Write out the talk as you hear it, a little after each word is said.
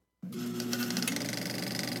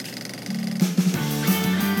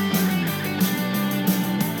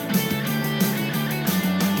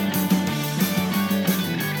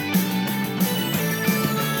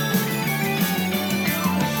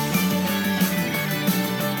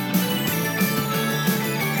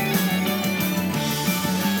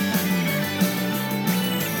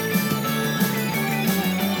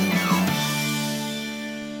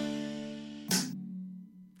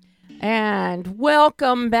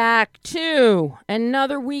Welcome back to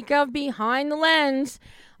another week of Behind the Lens.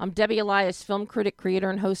 I'm Debbie Elias, film critic,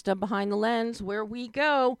 creator, and host of Behind the Lens, where we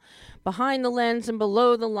go behind the lens and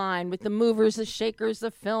below the line with the movers, the shakers,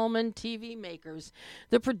 the film and TV makers,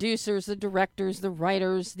 the producers, the directors, the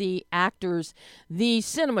writers, the actors, the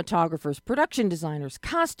cinematographers, production designers,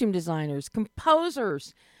 costume designers,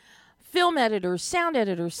 composers, film editors, sound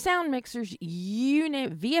mixers, you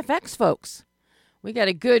name it, VFX folks. We got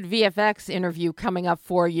a good VFX interview coming up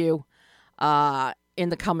for you in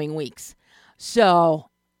the coming weeks.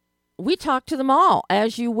 So we talked to them all,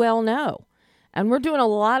 as you well know. And we're doing a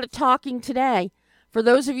lot of talking today. For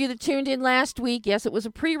those of you that tuned in last week, yes, it was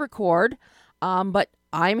a pre-record, but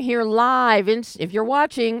I'm here live. If you're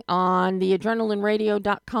watching on the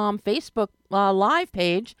adrenalineradio.com Facebook live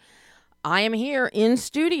page, I am here in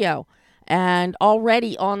studio. And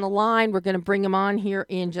already on the line, we're going to bring him on here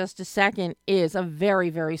in just a second, is a very,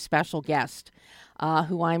 very special guest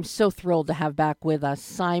who I'm so thrilled to have back with us,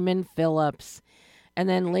 Simon Phillips. And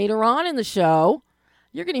then later on in the show,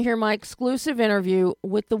 you're going to hear my exclusive interview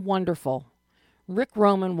with the wonderful RIC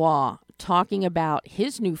Roman WAUGH talking about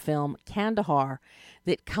his new film, KANDAHAR,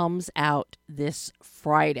 that comes out this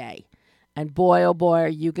Friday. And boy, oh boy, are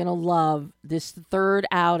you going to love this third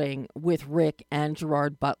outing with Rick and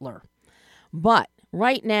Gerard Butler. But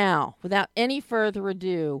right now, without any further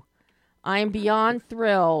ado, I am beyond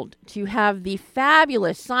thrilled to have the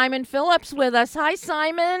fabulous Simon Phillips with us. Hi,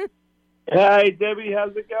 Simon. Hi, Debbie.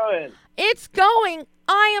 How's it going? It's going.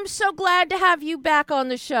 I am so glad to have you back on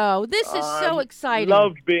the show. This is so exciting.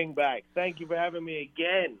 Loved being back. Thank you for having me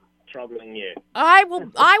again, troubling you. I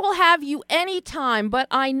will have you anytime, but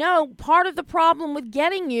I know part of the problem with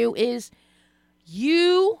getting you is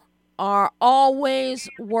you are always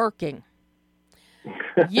working.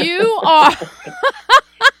 You are.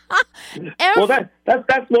 Well,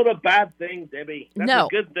 that's not a bad thing, Debbie. That's a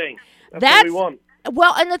good thing. That's what we want.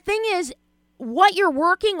 Well, and the thing is, what you're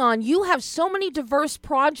working on, you have so many diverse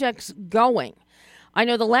projects going. I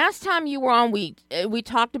know the last time you were on, we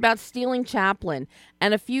talked about Stealing Chaplin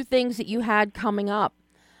and a few things that you had coming up,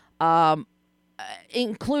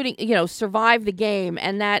 including, Survive the Game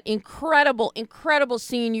and that incredible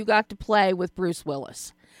scene you got to play with Bruce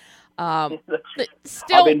Willis. I've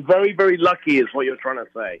been very, very lucky is what you're trying to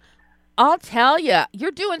say. I'll tell you, you're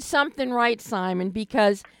doing something right, Simon,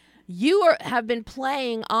 because you have been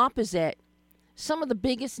playing opposite some of the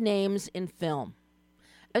biggest names in film,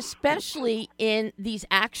 especially in these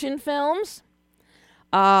action films.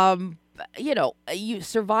 You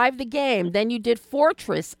Survived the Game. Then you did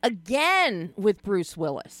Fortress again with Bruce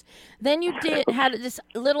Willis. Then you had this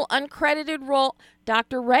little uncredited role,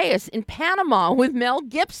 Dr. Reyes, in Panama with Mel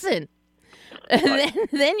Gibson. And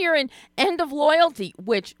then you're in End of Loyalty,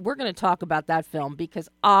 which we're going to talk about that film because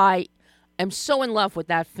I am so in love with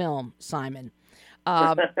that film, Simon.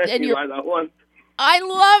 And you like that one? I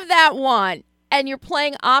love that one. And you're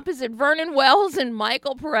playing opposite Vernon Wells and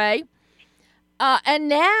Michael Pare. And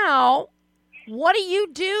now, what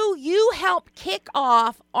do? You help kick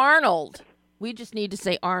off Arnold. We just need to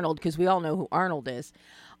say Arnold because we all know who Arnold is.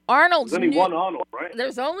 There's only one Arnold, right?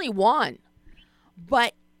 There's only one.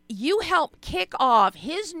 But you help kick off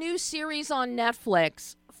his new series on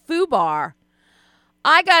Netflix, FUBAR.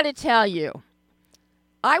 I got to tell you,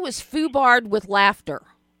 I was FUBARed with laughter.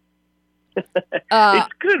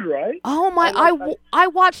 It's good, right? Oh my! I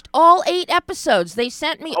watched all 8 episodes. They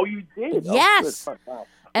sent me. Oh, you did? Yes. Oh, good.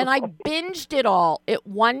 And I binged it all at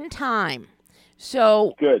one time.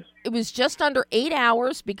 So good. It was just under 8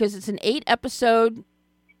 hours because it's an 8-episode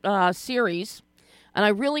series, and I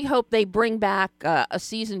really hope they bring back a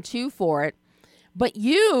season 2 for it. But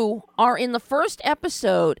you are in the first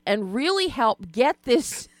episode and really help get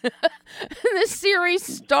this this series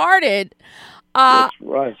started. That's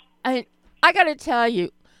right. And I got to tell you,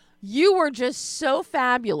 you were just so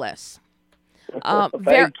fabulous.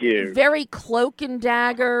 Thank you. Very cloak and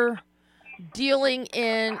dagger, wheeling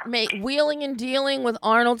and dealing with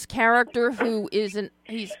Arnold's character, who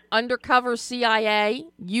he's undercover CIA.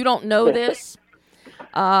 You don't know this,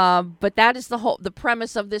 but that is the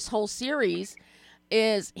premise of this whole series.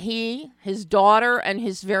 Is his daughter, and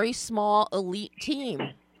his very small elite team.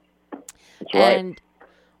 That's right. And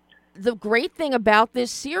the great thing about this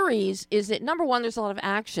series is that, number one, there's a lot of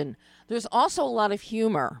action. There's also a lot of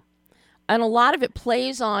humor. And a lot of it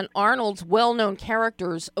plays on Arnold's well-known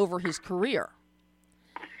characters over his career.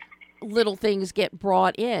 Little things get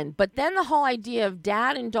brought in. But then the whole idea of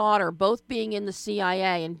dad and daughter both being in the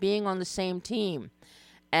CIA and being on the same team.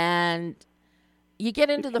 And you get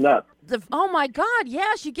into oh my God,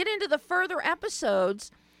 yes, you get into the further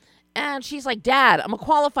episodes, And she's like, Dad, I'm a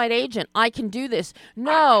qualified agent. I can do this.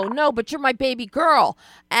 No, but you're my baby girl.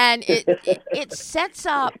 And it sets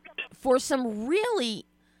up for some really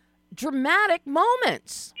dramatic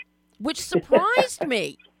moments, which surprised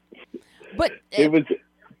me. But it was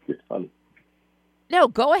fun. No,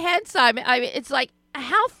 go ahead, Simon. I mean, it's like,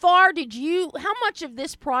 how much of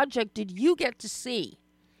this project did you get to see?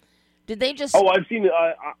 Did they just... Oh, I've seen it.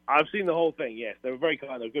 I've seen the whole thing, yes. They were very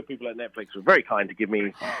kind. The good people at Netflix were very kind to give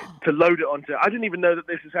me, to load it onto... I didn't even know that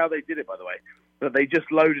this is how they did it, by the way. That they just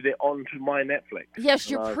loaded it onto my Netflix. Yes,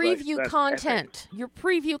 your preview content. Epic. Your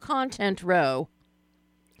preview content row.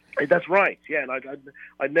 That's right, yeah. And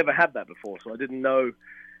I'd never had that before, so I didn't know...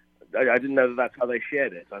 I didn't know that that's how they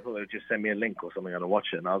shared it. So I thought they would just send me a link or something and I'd watch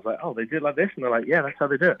it. And I was like, oh, they did like this? And they're like, yeah, that's how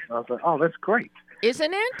they do it. And I was like, oh, that's great.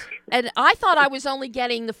 Isn't it? And I thought I was only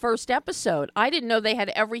getting the first episode. I didn't know they had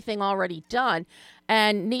everything already done.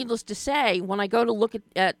 And needless to say, when I go to look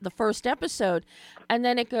at the first episode, and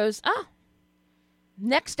then it goes,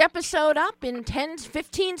 next episode up in 10,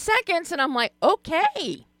 15 seconds. And I'm like,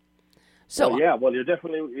 okay. So well, you're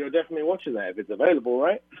definitely watching that if it's available,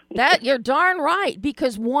 right? That you're darn right,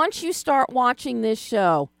 because once you start watching this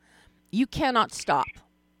show, you cannot stop.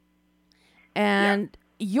 And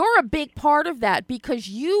you're a big part of that, because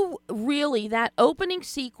you really, that opening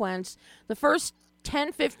sequence, the first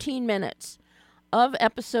 10, 15 minutes of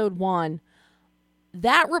episode 1,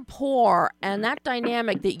 that rapport and that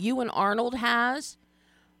dynamic that you and Arnold has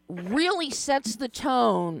really sets the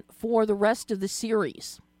tone for the rest of the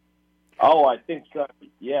series. Oh, I think so.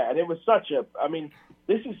 Yeah, and it was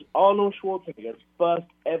this is Arnold Schwarzenegger's first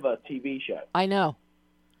ever TV show. I know.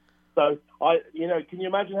 So, can you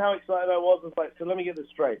imagine how excited I was? It's like, so let me get this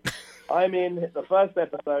straight. I'm in the first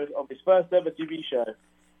episode of his first ever TV show,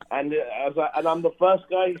 and I'm the first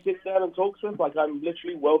guy he sits down and talks with. Like, I'm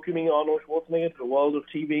literally welcoming Arnold Schwarzenegger to the world of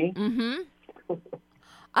TV. Mm-hmm.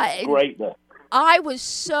 Greatness. I was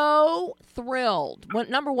so thrilled.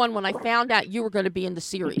 Number one, when I found out you were going to be in the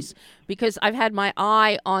series, because I've had my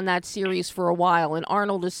eye on that series for a while, and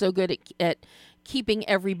Arnold is so good at keeping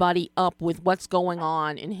everybody up with what's going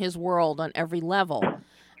on in his world on every level.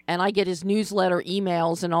 And I get his newsletter,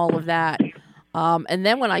 emails, and all of that. And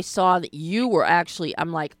then when I saw that you were actually,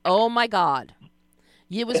 I'm like, oh my God.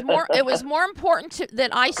 It was more important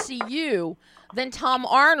that I see you than Tom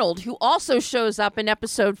Arnold, who also shows up in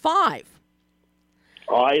episode 5.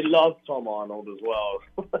 I love Tom Arnold as well.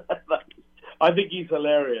 I think he's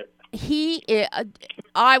hilarious.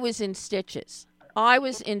 I was in stitches.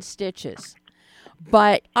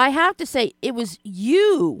 But I have to say, it was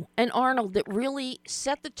you and Arnold that really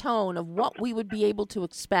set the tone of what we would be able to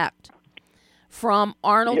expect from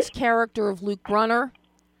Arnold's character of Luke Brunner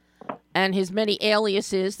and his many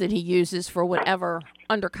aliases that he uses for whatever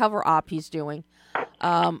undercover op he's doing.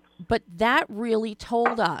 But that really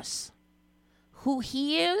told us who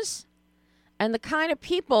he is and the kind of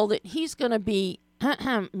people that he's going to be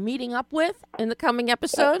meeting up with in the coming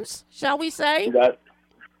episodes, shall we say?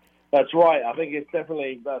 That's right. I think it's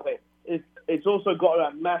definitely... It's also got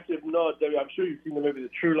that massive nod. I'm sure you've seen the movie, the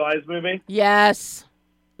True Lies movie. Yes.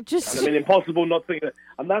 Impossible not thinking...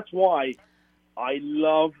 And that's why I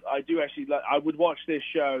would watch this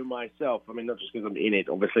show myself. I mean, not just because I'm in it,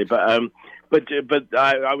 obviously, but I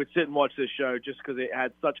would sit and watch this show just because it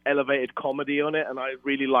had such elevated comedy on it, and I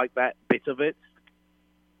really like that bit of it.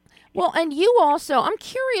 Well, and you also, I'm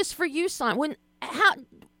curious for you, Simon,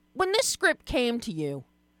 when this script came to you,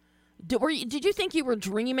 did you think you were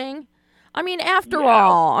dreaming? I mean, after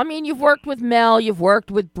all, you've worked with Mel, you've worked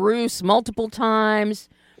with Bruce multiple times.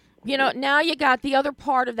 Now you got the other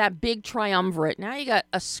part of that big triumvirate. Now you got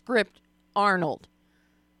a script, Arnold.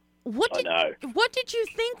 What did you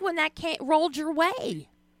think when that rolled your way?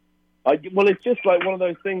 Well, it's just like one of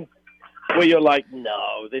those things where you're like,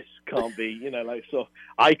 no, this can't be. So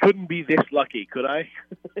I couldn't be this lucky, could I?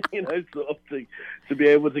 Sort of to be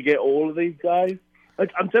able to get all of these guys.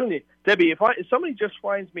 I'm telling you, Debbie, if somebody just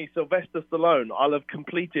finds me Sylvester Stallone, I'll have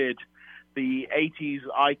completed the 80s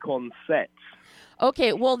icon set.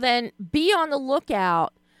 Okay, well then be on the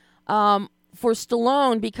lookout for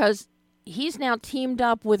Stallone, because he's now teamed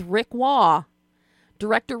up with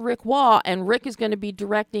director Rick Waugh, and Rick is going to be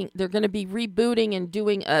directing. They're going to be rebooting and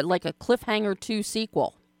doing like a Cliffhanger 2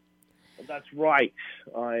 sequel. That's right.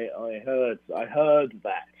 I heard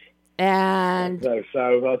that. And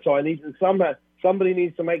so I need somebody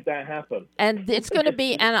needs to make that happen. And it's going to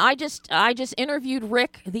be. And I just interviewed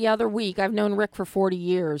Rick the other week. I've known Rick for 40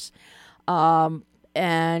 years.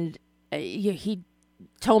 And he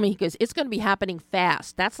told me, he goes, it's going to be happening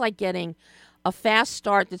fast. That's like getting a fast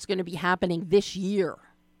start that's going to be happening this year.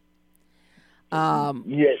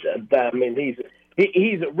 Yes, I mean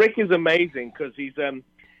he's Rick is amazing because he's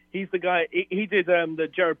the guy. He did the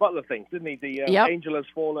Gerard Butler things, didn't he? The Angel Has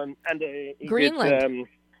Fallen and he Greenland.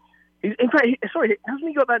 Did, in fact, hasn't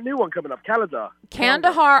he got that new one coming up?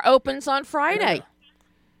 Kandahar opens on Friday.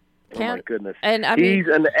 Oh my goodness! And he's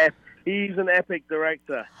an epic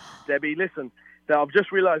director. Debbie, listen, I've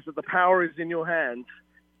just realized that the power is in your hands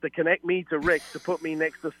to connect me to Rick, to put me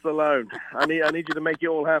next to Stallone. I need you to make it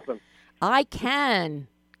all happen. I can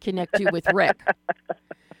connect you with Rick.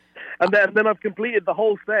 And then I've completed the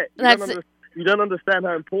whole set. You don't understand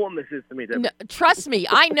how important this is to me, Debbie. No, trust me,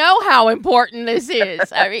 I know how important this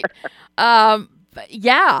is. I mean,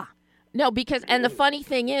 yeah. No, because, and the funny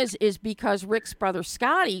thing is because Rick's brother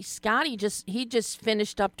Scotty just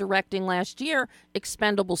finished up directing last year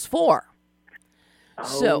Expendables 4.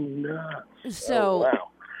 So, wow.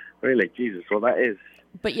 Really? Jesus. Well, that is.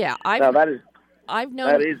 But yeah, that is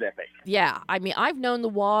epic. Yeah. I mean, I've known the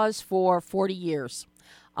Waughs for 40 years.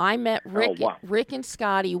 I met Rick and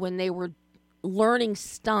Scotty when they were learning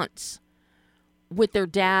stunts with their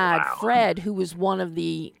dad, Fred, who was one of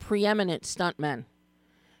the preeminent stuntmen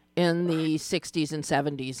in the 60s and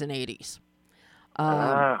 70s and 80s.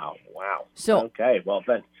 Wow. So okay, well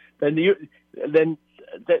then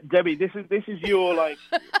Debbie, this is your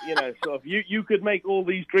sort of you could make all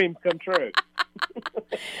these dreams come true.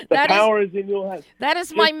 The power is in your hands. That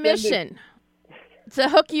is my mission. To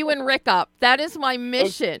hook you and Rick up. That is my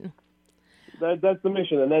mission. That's the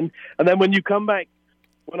mission. And then when you come back,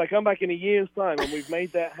 when I come back in a year's time and we've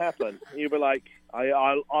made that happen, you'll be like,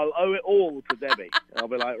 I'll owe it all to Debbie. I'll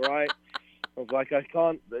be like, right. I was like, I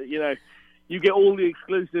can't, you get all the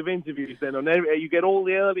exclusive interviews then, you get all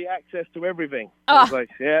the early access to everything. I was like,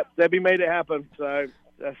 yeah, Debbie made it happen, so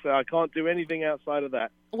I can't do anything outside of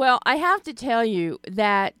that. Well, I have to tell you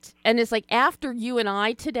that, and it's like after you and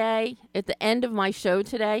I today, at the end of my show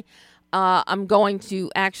today, I'm going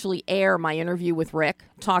to actually air my interview with Rick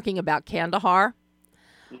talking about Kandahar.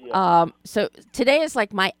 Yeah. So today is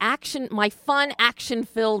like my fun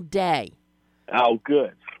action-filled day. Oh,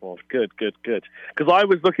 good. Well, good. Because I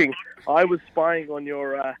was spying on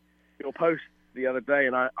your post the other day,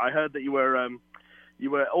 and I heard that you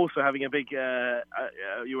were also having a big,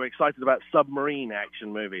 you were excited about submarine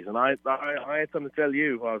action movies, and I had something to tell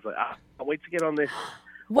you. I was like, I can't wait to get on this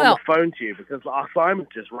on the phone to you because Simon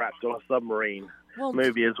just wrapped on a submarine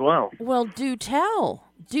movie as well. Well, do tell.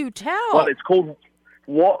 Well, it's called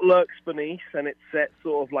What Lurks Beneath, and it's set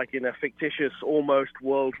sort of like in a fictitious, almost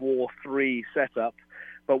World War III setup.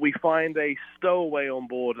 But we find a stowaway on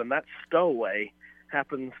board, and that stowaway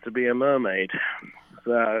happens to be a mermaid.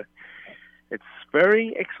 So it's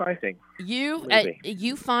very exciting. You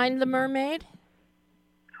find the mermaid?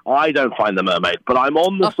 I don't find the mermaid, but I'm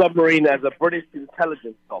on the submarine as a British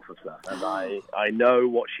intelligence officer, and I know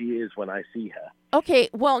what she is when I see her. Okay,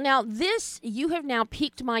 well, now you have now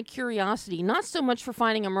piqued my curiosity, not so much for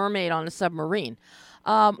finding a mermaid on a submarine,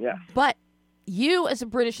 but you as a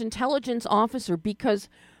British intelligence officer, because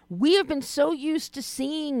we have been so used to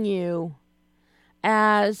seeing you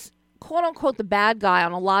as, quote-unquote, the bad guy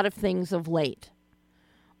on a lot of things of late.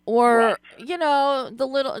 Or, the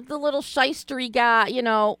little shystery guy,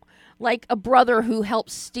 like a brother who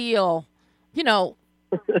helps steal, the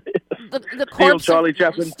corpse Charlie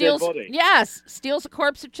Chaplin's dead body. Yes, steals the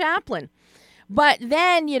corpse of Chaplin. But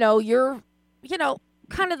then, you're,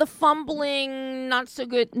 kind of the fumbling, not so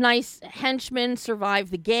good, nice henchman, survive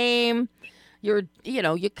the game. You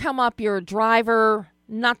come up, you're a driver,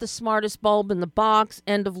 not the smartest bulb in the box,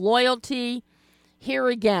 end of loyalty. Here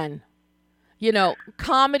again.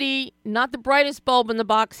 Comedy, not the brightest bulb in the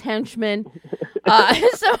box, henchman.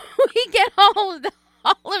 So we get all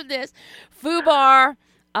of this. FUBAR.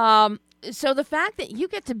 So the fact that you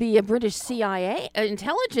get to be a British CIA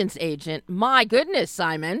intelligence agent, my goodness,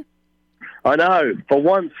 Simon. I know. For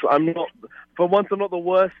once, I'm not the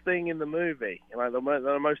worst thing in the movie.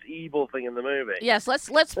 The most evil thing in the movie. Yes,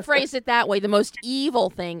 let's phrase it that way. The most evil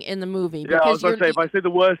thing in the movie. Yeah, I was going to say, if I say the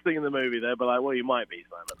worst thing in the movie, they'll be like, well, you might be,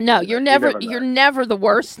 Simon. No, you're never the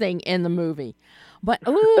worst thing in the movie. But,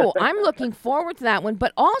 I'm looking forward to that one.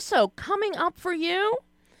 But also, coming up for you,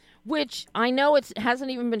 which I know it hasn't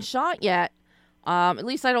even been shot yet, at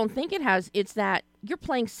least I don't think it has, it's that you're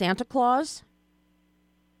playing Santa Claus.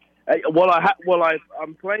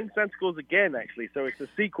 I'm playing Santa Claus again, actually. So it's a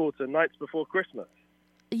sequel to Nights Before Christmas.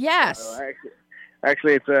 Yes.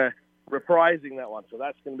 Actually, it's reprising that one. So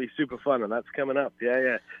that's going to be super fun, and that's coming up.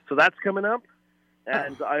 Yeah. So that's coming up.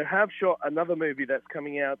 And I have shot another movie that's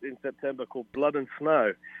coming out in September called Blood and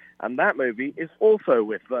Snow. And that movie is also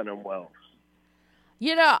with Vernon Wells.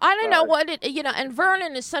 I don't know what and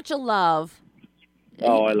Vernon is such a love.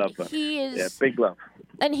 Oh, I love that. He is... Yeah, big love.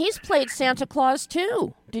 And he's played Santa Claus,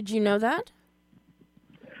 too. Did you know that?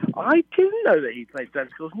 I didn't know that he played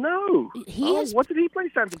Santa Claus. No. What did he play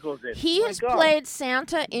Santa Claus in? He has played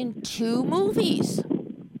Santa in 2 movies.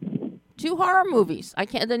 2 horror movies.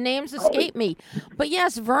 The names escape me. But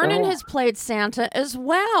yes, Vernon has played Santa as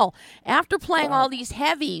well. After playing all these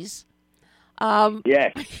heavies,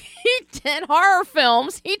 yes. he did horror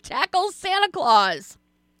films. He tackles Santa Claus.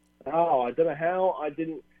 Oh, I don't know how I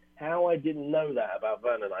didn't know that about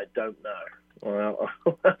Vernon. I don't know. Well,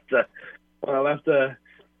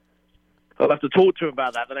 I'll have to talk to him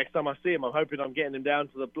about that the next time I see him. I'm hoping I'm getting him down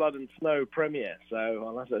to the Blood and Snow premiere. So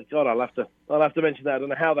I'll have to mention that. I don't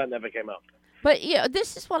know how that never came up. But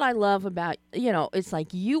this is what I love about, it's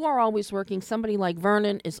like you are always working. Somebody like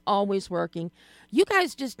Vernon is always working. You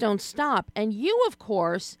guys just don't stop. And you, of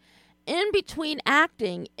course, in between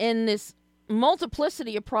acting in this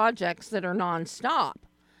multiplicity of projects that are nonstop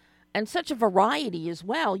and such a variety as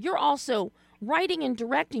well, you're also writing and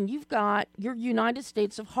directing. You've got your United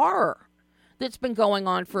States of Horror that's been going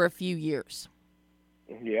on for a few years.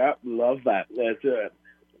 Yeah, love that. That's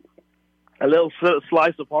a little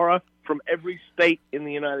slice of horror from every state in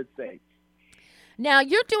the United States. Now,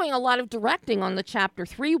 you're doing a lot of directing on the Chapter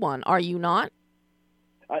 3 one, are you not?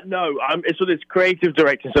 No, it's creative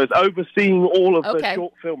directing, so it's overseeing all of the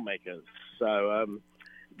short filmmakers. So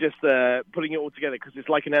just putting it all together, because it's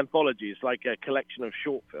like an anthology. It's like a collection of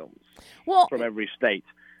short films from every state.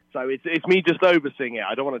 So it's me just overseeing it.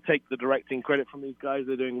 I don't want to take the directing credit from these guys.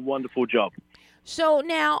 They're doing a wonderful job. So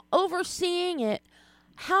now, overseeing it,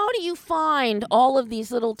 how do you find all of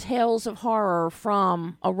these little tales of horror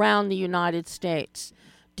from around the United States?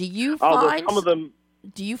 Do you find some of them?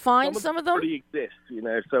 Do you find some of them? Already exist,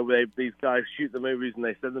 So these guys shoot the movies and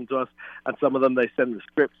they send them to us, and some of them they send the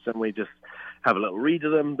scripts and we just have a little read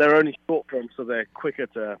of them. They're only short films, so they're quicker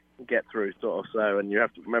to get through, sort of. So, and you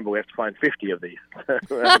have to remember, we have to find 50 of these.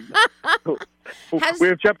 We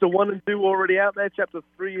have Chapter 1 and 2 already out there. Chapter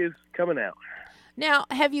 3 is coming out. Now,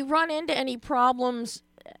 have you run into any problems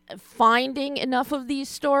finding enough of these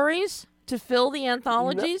stories to fill the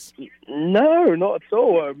anthologies? No, not at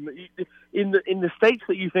all. In the states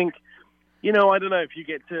that you think, I don't know, if you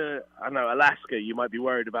get to, Alaska, you might be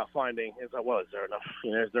worried about finding, it's like, well, is there enough,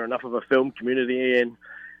 is there enough of a film community in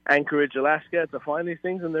Anchorage, Alaska to find these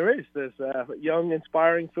things? And there is. There's young,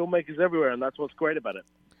 inspiring filmmakers everywhere, and that's what's great about it.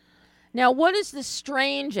 Now, what is the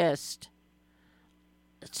strangest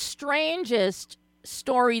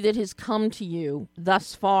story that has come to you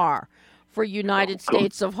thus far for United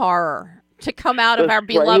States of Horror to come out of our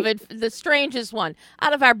the strangest one,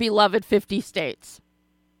 out of our beloved 50 states?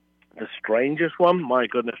 The strangest one? My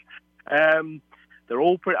goodness. They're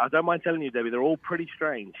all pretty, I don't mind telling you, Debbie, they're all pretty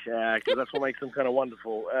strange, because that's what makes them kind of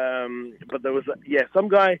wonderful. But there was, some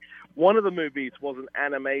guy, one of the movies was an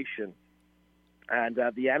animation, and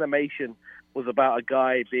the animation was about a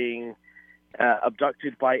guy being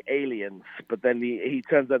abducted by aliens, but then he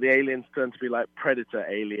turns out the aliens turn to be like predator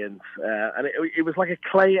aliens, and it was like a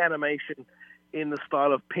clay animation in the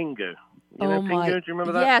style of Pingu. You know Pingu? Do you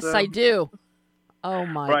remember that? Yes, I do. Oh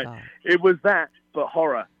my God! It was that, but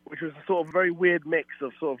horror, which was a sort of very weird mix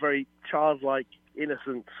of sort of very childlike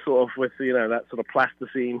innocence, sort of with that sort of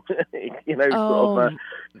plasticine, sort of.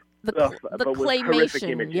 The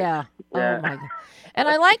claymation, yeah. Oh my God! And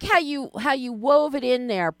I like how you wove it in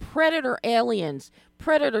there. Predator aliens.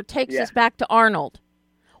 Predator takes us back to Arnold.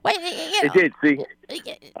 Wait, it did. See,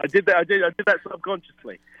 I did that. I did that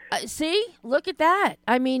subconsciously. See, look at that.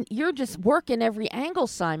 I mean, you're just working every angle,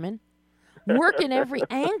 Simon. Working every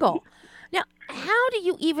angle. Now, how do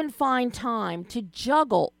you even find time to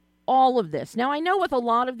juggle all of this? Now, I know with a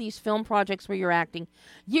lot of these film projects where you're acting,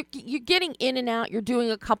 you're getting in and out. You're doing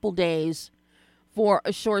a couple days for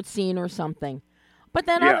a short scene or something. But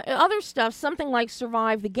then other stuff, something like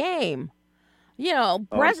Survive the Game, that's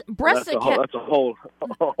a whole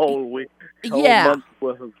week, month's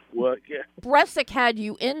worth of work. Yeah, Bresic had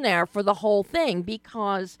you in there for the whole thing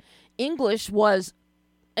because English was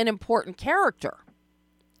an important character,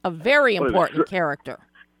 a very important character.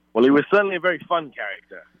 Well, he was certainly a very fun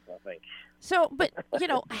character, I think. So, but,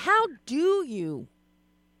 how do you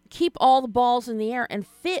keep all the balls in the air and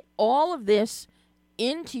fit all of this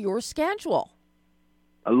into your schedule?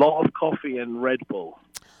 A lot of coffee and Red Bull,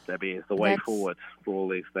 Debbie, is the way forward for all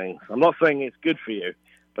these things. I'm not saying it's good for you,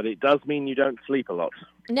 but it does mean you don't sleep a lot.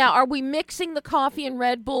 Now, are we mixing the coffee and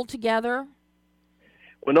Red Bull together?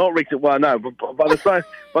 We're not mixing. Well, no. But by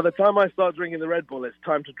the time I start drinking the Red Bull, it's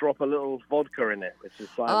time to drop a little vodka in it, which is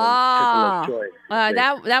Simon's pickle of choice.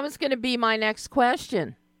 That was going to be my next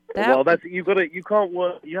question. Well, you can't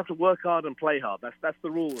work. You have to work hard and play hard. That's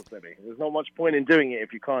the rule, Debbie. There's not much point in doing it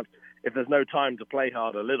if there's no time to play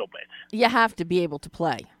hard a little bit. You have to be able to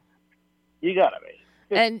play. You gotta be.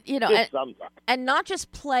 And not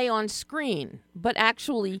just play on screen, but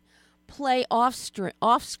actually play off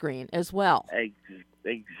screen as well.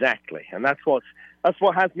 Exactly, and that's what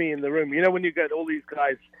has me in the room. You know, when you get all these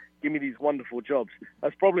guys give me these wonderful jobs,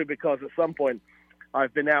 that's probably because at some point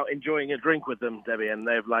I've been out enjoying a drink with them, Debbie, and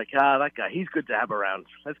they're like, that guy, he's good to have around.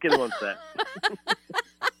 Let's get him on set.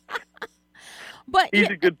 But he's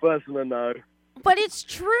a good person to know. But it's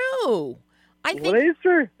true. Well, it is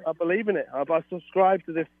true. I believe in it. I subscribe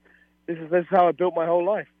to this. This is how I built my whole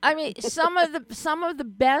life. I mean, some of the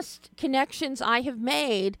best connections I have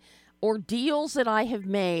made or deals that I have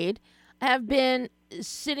made have been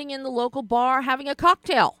sitting in the local bar having a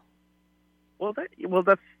cocktail. Well,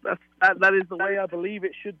 that is the way I believe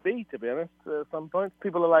it should be, to be honest. At some points,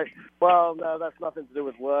 people are like, well, no, that's nothing to do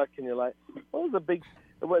with work. And you're like, well,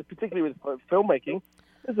 particularly with filmmaking,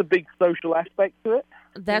 there's a big social aspect to it.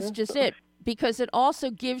 That's just it. Because it also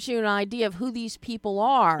gives you an idea of who these people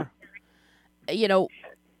are, you know,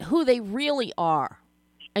 who they really are.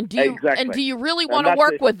 And do you really want to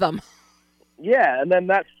work with them? Yeah, and then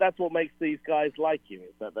that's what makes these guys like you,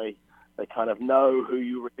 is that they kind of know who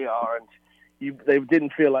you really are, and they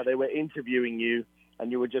didn't feel like they were interviewing you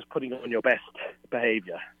and you were just putting on your best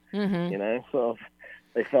behavior. Mm-hmm. You know, sort of,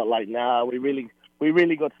 they felt like, nah, we really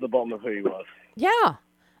got to the bottom of who he was. Yeah.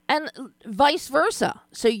 And vice versa.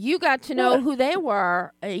 So you got to know who they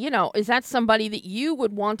were. You know, is that somebody that you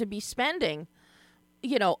would want to be spending,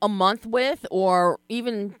 you know, a month with or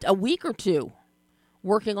even a week or two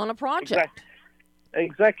working on a project?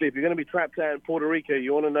 Exactly. If you're going to be trapped out in Puerto Rico,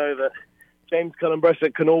 you want to know that James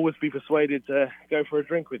Cullen-Bressett can always be persuaded to go for a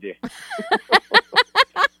drink with you.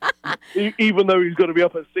 Even though he's got to be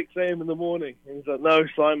up at 6 a.m. in the morning. And he's like, no,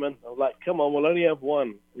 Simon. I'm like, come on, we'll only have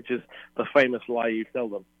one, which is the famous lie you tell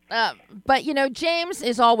them. But, you know, James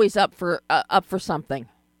is always up for something.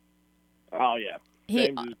 Oh, yeah.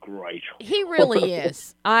 James is great. He really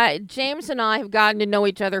is. James and I have gotten to know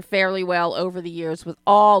each other fairly well over the years with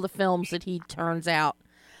all the films that he turns out.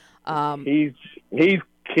 He's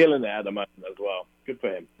killing it at the moment as well. Good for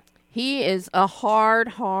him. He is a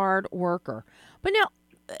hard worker. But now,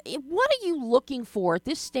 what are you looking for at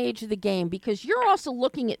this stage of the game? Because you're also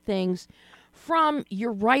looking at things from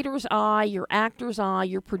your writer's eye, your actor's eye,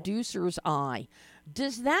 your producer's eye.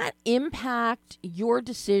 Does that impact your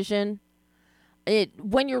decision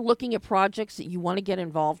when you're looking at projects that you want to get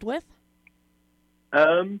involved with?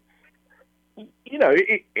 You know,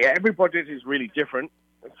 every project is really different.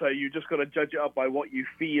 So you just got to judge it up by what you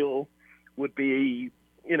feel would be,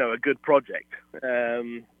 you know, a good project.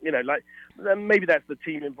 You know, like maybe that's the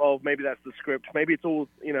team involved, maybe that's the script, maybe it's all,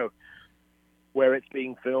 you know, where it's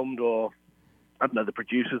being filmed, or I don't know, the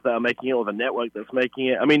producers that are making it or the network that's making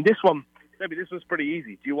it. I mean, this one, maybe this was pretty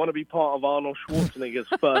easy. Do you want to be part of Arnold Schwarzenegger's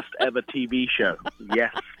first ever TV show?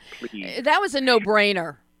 Yes, please. That was a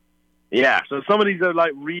no-brainer. Yeah, so some of these are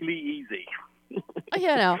like really easy.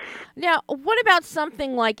 You know. Now, what about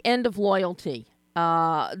something like End of Loyalty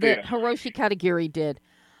that Hiroshi Katagiri did?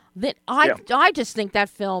 That I just think that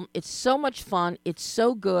film, it's so much fun. It's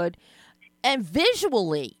so good. And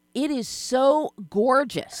visually, it is so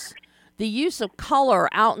gorgeous. The use of color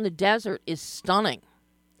out in the desert is stunning.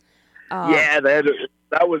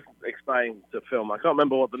 That was exciting to film. I can't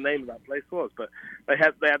remember what the name of that place was, but they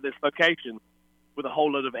had this location with a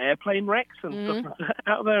whole lot of airplane wrecks and stuff like that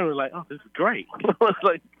out there. And we're like, oh, this is great. It's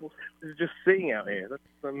like, this is just sitting out here. That's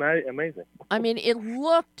amazing. I mean, it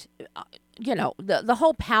looked, you know, the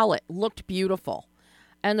whole palette looked beautiful.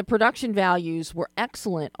 And the production values were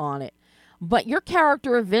excellent on it. But your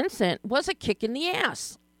character of Vincent was a kick in the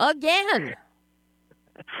ass. Again.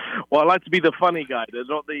 Well, I like to be the funny guy. There's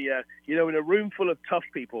not the, you know, in a room full of tough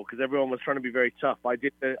people, because everyone was trying to be very tough. I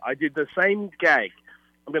did the same gag.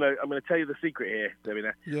 I'm gonna tell you the secret here, Debbie.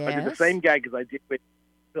 Yes. I did the same gag as I did with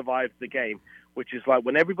Survive the Game, which is like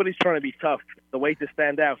when everybody's trying to be tough, the way to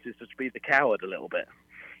stand out is to be the coward a little bit.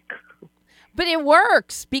 But it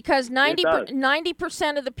works because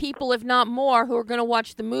 90% of the people, if not more, who are going to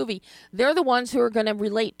watch the movie, they're the ones who are going to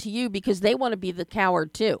relate to you because they want to be the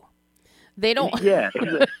coward too. They don't. Yeah,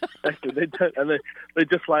 exactly. They don't, and they're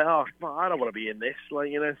just like, oh, I don't want to be in this. Like,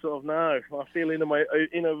 you know, sort of, no, I feel in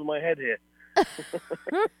over my head here.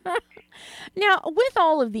 Now, with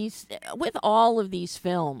all of these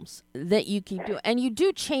films that you keep doing, and you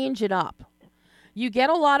do change it up. You get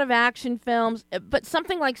a lot of action films, but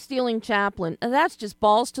something like Stealing Chaplin, that's just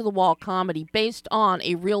balls to the wall comedy based on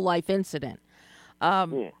a real life incident.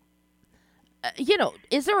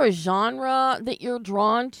 is there a genre that you're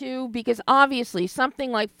drawn to? Because obviously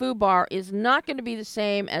something like FUBAR is not going to be the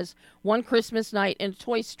same as One Christmas Night in a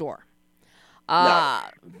toy store. No.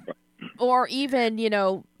 Or even,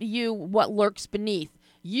 What Lurks Beneath.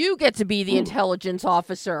 You get to be the intelligence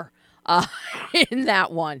officer in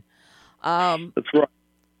that one. That's right.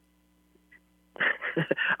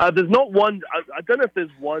 There's not one. I don't know if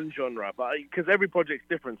there's one genre, but because every project's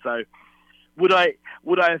different. So, would I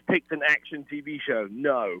have picked an action TV show?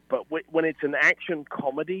 No. But when it's an action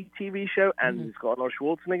comedy TV show and it's got Arnold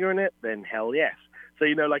Schwarzenegger in it, then hell yes. So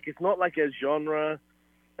it's not like a genre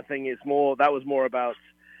thing. It's more. That was more about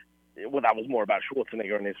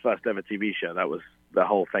Schwarzenegger in his first ever TV show. That was the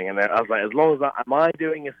whole thing. And I was like, as long as am I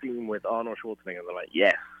doing a scene with Arnold Schwarzenegger? And they're like,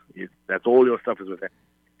 yes, that's all your stuff is with him.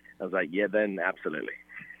 I was like, yeah, then absolutely.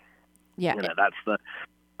 Yeah, that's the.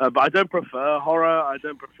 But I don't prefer horror. I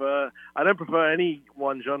don't prefer any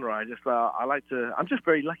one genre. I just I like to. I'm just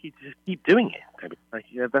very lucky to just keep doing it.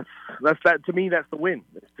 That's that to me. That's the win.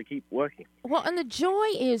 Is to keep working. Well, and the joy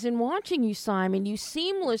is in watching you, Simon. You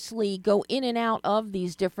seamlessly go in and out of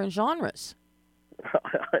these different genres.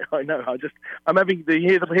 I know. I'm having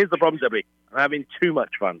here's the problem, Debbie. I'm having too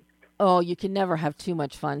much fun. Oh, you can never have too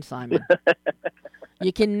much fun, Simon.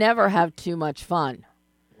 You can never have too much fun.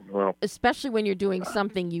 Well, especially when you're doing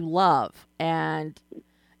something you love, and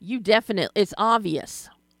it's obvious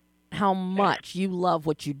how much you love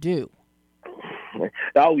what you do.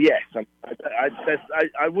 Oh yes,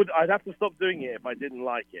 I'd have to stop doing it if I didn't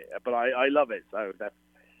like it, but I love it, so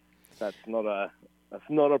that's not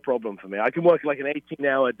a problem for me. I can work like an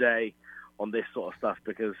 18-hour day on this sort of stuff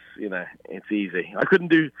because it's easy. I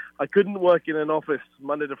couldn't work in an office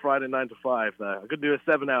Monday to Friday 9 to 5 though. I could do a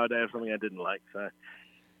 7-hour day of something I didn't like, so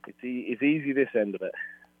it's easy this end of it.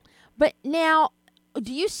 But now,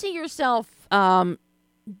 do you see yourself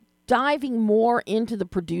diving more into the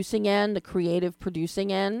producing end, the creative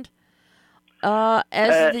producing end,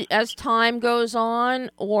 as time goes on,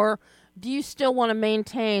 or do you still want to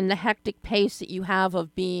maintain the hectic pace that you have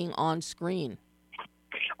of being on screen?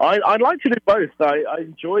 I'd like to do both. I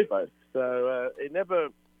enjoy both. So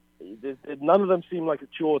none of them seem like a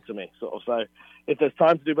chore to me, sort of. So if there's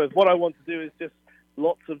time to do both, what I want to do is just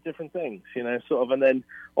lots of different things, sort of. And then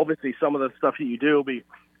obviously some of the stuff that you do will be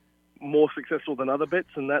more successful than other bits,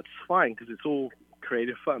 and that's fine because it's all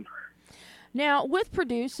creative fun. Now, with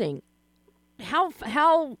producing,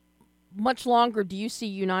 how much longer do you see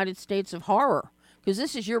United States of Horror? Because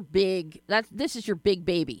this is your big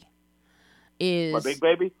baby. My big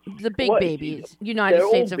baby? The big baby is United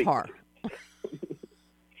States of Horror.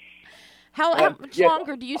 How much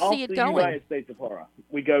longer do you see it going? United States of Horror.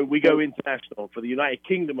 We go international for the United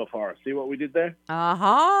Kingdom of Horror. See what we did there?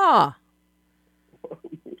 Aha.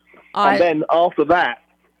 And then after that,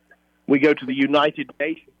 we go to the United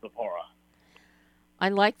Nations of Horror. I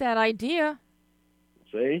like that idea.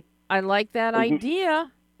 See? I like that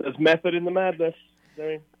idea. There's method in the madness.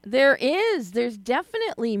 There is. There's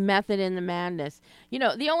definitely method in the madness.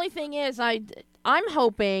 The only thing is I'm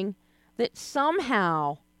hoping that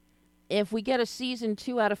somehow, if we get a season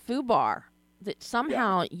 2 out of FUBAR, that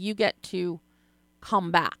somehow you get to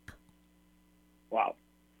come back. Wow.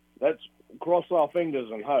 Let's cross our fingers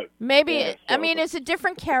and hope. Maybe, it's a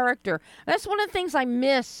different character. That's one of the things I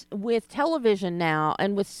miss with television now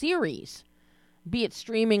and with series, be it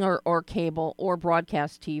streaming or cable or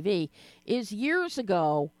broadcast TV, is years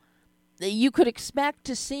ago, you could expect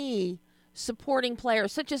to see supporting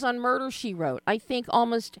players, such as on Murder, She Wrote. I think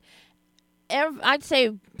I'd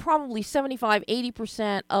say probably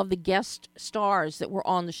 75-80% of the guest stars that were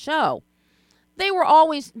on the show, they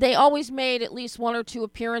always made at least 1 or 2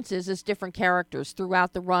 appearances as different characters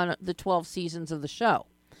throughout the run, the 12 seasons of the show.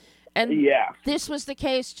 And this was the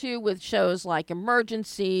case, too, with shows like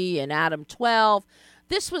Emergency and Adam 12.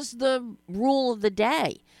 This was the rule of the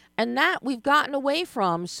day. And that we've gotten away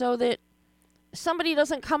from so that somebody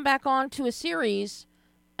doesn't come back onto a series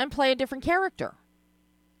and play a different character.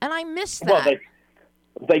 And I miss that. Well,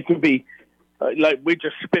 they could be, we're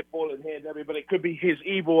just spitballing here, Debbie, but it could be his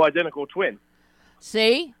evil identical twin.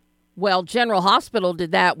 See? Well, General Hospital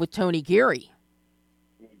did that with Tony Geary.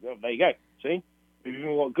 There you go. See? We've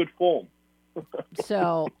even got good form.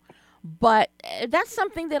 So, but that's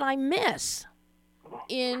something that I miss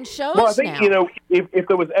in shows now. Well, I think, now. if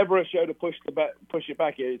there was ever a show to push it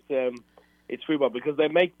back, it's FUBAR, because they're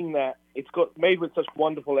making that, it's got made with such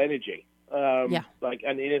wonderful energy. And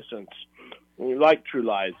innocence, like True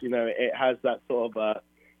Lies, it has that sort of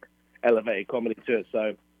elevated comedy to it.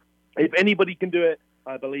 So, if anybody can do it,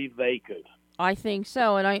 I believe they could. I think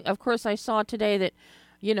so, and I saw today that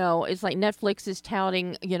it's like Netflix is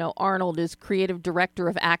touting, Arnold as creative director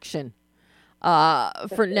of action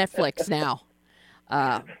for Netflix now.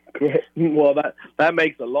 Well, that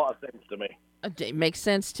makes a lot of sense to me. It makes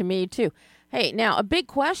sense to me, too. Hey, now, a big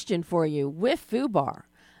question for you. With FUBAR,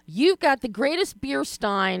 you've got the greatest beer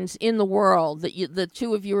steins in the world that the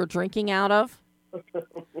two of you are drinking out of.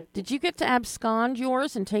 Did you get to abscond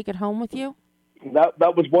yours and take it home with you?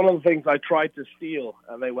 That was one of the things I tried to steal,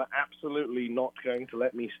 and they were absolutely not going to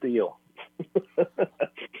let me steal.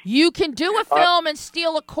 You can do a film and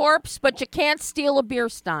steal a corpse, but you can't steal a beer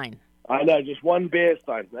stein. I know, just one beer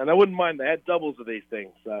stein. And I wouldn't mind. They had doubles of these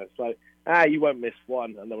things. So it's like, you won't miss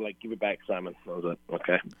one. And they were like, give it back, Simon. I was like,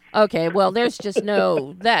 okay. Okay, well, there's just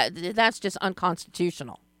that's just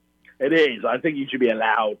unconstitutional. It is. I think you should be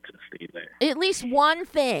allowed to steal it. At least one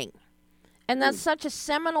thing. And that's such a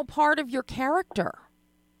seminal part of your character.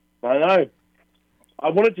 I know. I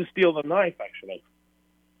wanted to steal the knife, actually.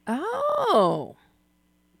 Oh.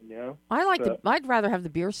 Yeah. I'd rather have the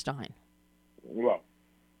beer stein. Well,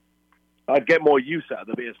 I'd get more use out of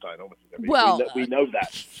the beer stein, obviously. Well, we know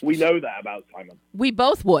that. We know that about Simon. We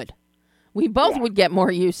both would. We both would get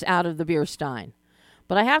more use out of the beer stein.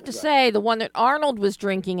 But I have to say, the one that Arnold was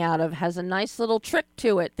drinking out of has a nice little trick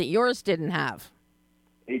to it that yours didn't have.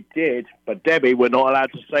 It did, but Debbie, we're not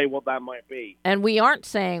allowed to say what that might be. And we aren't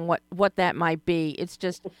saying what that might be. It's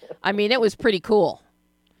just, it was pretty cool.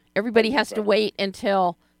 Everybody has to wait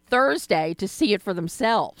until Thursday to see it for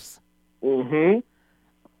themselves. Mm-hmm.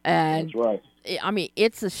 And, that's right.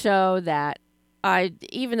 It's a show that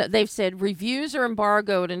even though they've said reviews are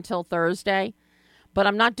embargoed until Thursday, but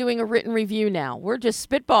I'm not doing a written review now. We're just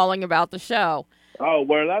spitballing about the show. Oh,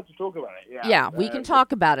 we're allowed to talk about it. Yeah, we can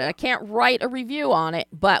talk about it. I can't write a review on it,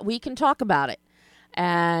 but we can talk about it.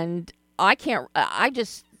 And I think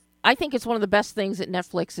it's one of the best things that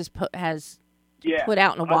Netflix has put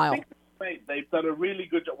out in a while. I think they've done a really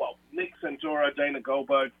good job. Well, Nick Santoro, Dana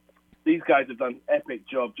Goldberg, these guys have done an epic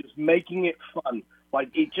job just making it fun.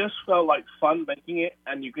 Like, it just felt like fun making it,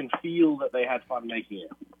 and you can feel that they had fun making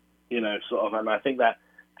it. And I think that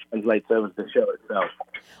translates over to the show itself.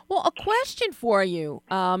 Well, a question for you,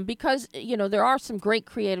 because, there are some great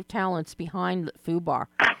creative talents behind FUBAR.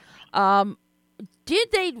 How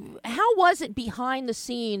was it behind the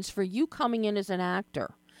scenes for you coming in as an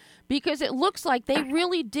actor? Because it looks like they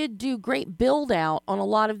really did do great build-out on a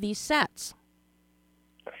lot of these sets.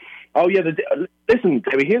 Oh, yeah. Listen,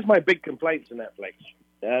 Debbie, here's my big complaint to Netflix.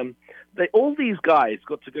 All these guys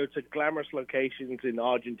got to go to glamorous locations in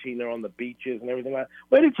Argentina on the beaches and everything like that.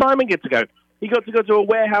 Where did Simon get to go? He got to go to a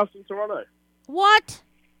warehouse in Toronto. What?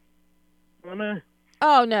 I know.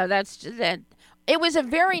 Oh, no, that's that. It was a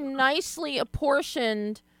very nicely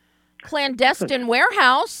apportioned clandestine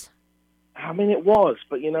warehouse. It was,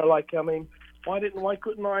 but why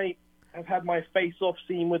couldn't I have had my face-off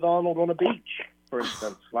scene with Arnold on a beach, for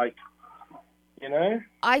instance? I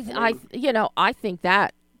think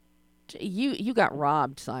that you got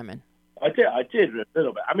robbed, Simon. I did a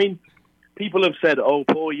little bit. People have said, "Oh,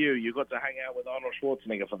 poor you got to hang out with Arnold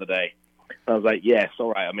Schwarzenegger for the day." I was like, "Yes,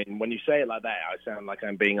 all right." When you say it like that, I sound like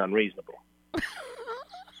I'm being unreasonable.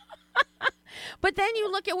 But then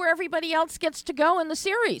you look at where everybody else gets to go in the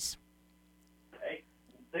series. Hey,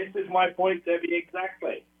 this is my point, Debbie.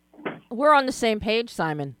 Exactly. We're on the same page,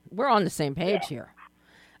 Simon. We're on the same page here.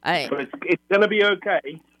 But it's going to be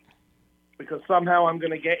okay, because somehow I'm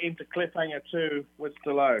going to get into Cliffhanger 2 with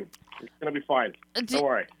Stallone. It's going to be fine. Don't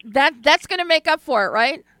worry. That's going to make up for it,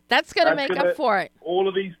 right? That's going to make up for it. All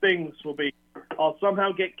of these things will be... I'll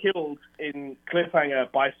somehow get killed in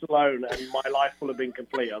Cliffhanger by Stallone, and my life will have been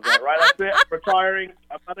complete. I was like, right, that's it. I'm retiring.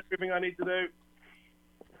 I've done everything I need to do.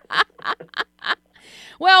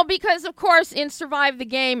 Well, because, of course, in Survive the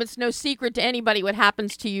Game, it's no secret to anybody what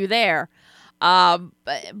happens to you there. But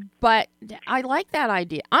I like that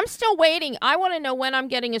idea. I'm still waiting. I want to know when I'm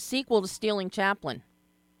getting a sequel to Stealing Chaplin.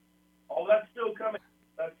 Oh, that's still coming.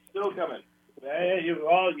 Yeah, you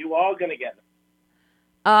are going to get it.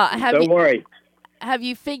 Don't worry. Have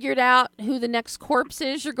you figured out who the next corpse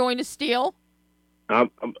is you're going to steal? All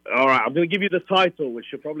right, I'm going to give you the title, which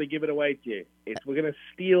should probably give it away to you. We're going to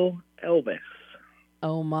steal Elvis.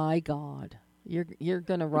 Oh, my God. You're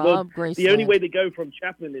going to rob Graceland. The only way to go from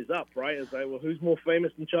Chaplin is up, right? I was like, well, who's more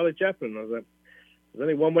famous than Charlie Chaplin? I was like, there's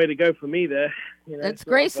only one way to go for me there. That's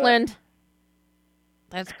Graceland.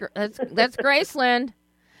 That's Graceland.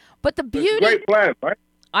 But the beauty... It's a great plan, right?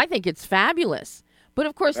 I think it's fabulous. But,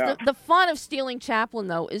 of course, the fun of Stealing Chaplin,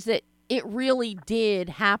 though, is that it really did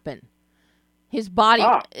happen. His body...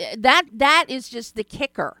 That is just the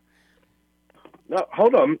kicker. No,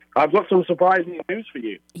 hold on. I've got some surprising news for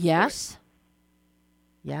you. Yes?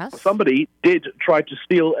 Yes. Somebody did try to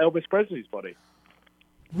steal Elvis Presley's body.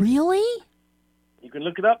 Really? You can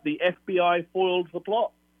look it up. The FBI foiled the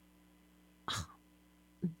plot.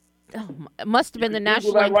 Oh, it must have been the Google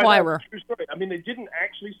National that right now. Enquirer. True story. I mean, they didn't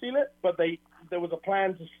actually steal it, but there was a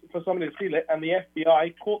plan for somebody to steal it, and the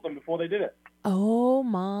FBI caught them before they did it. Oh,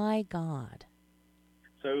 my God.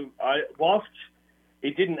 So whilst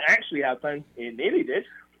it didn't actually happen, it nearly did.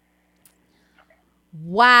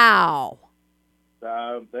 Wow.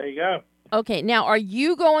 So there you go. Okay, now are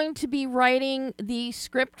you going to be writing the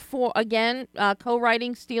script for, again,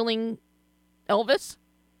 co-writing Stealing Elvis?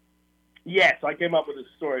 Yes, I came up with a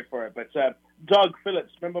story for it, but Doug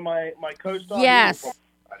Phillips, remember my co-star? Yes.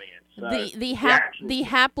 So, The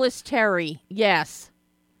hapless Terry, yes.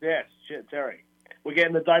 Yes, Terry. We're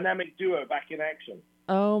getting the dynamic duo back in action.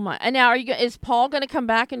 Oh, my. And now is Paul going to come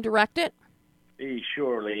back and direct it? He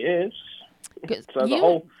surely is.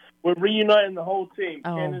 So we're reuniting the whole team.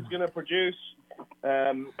 Oh. Ken is going to produce.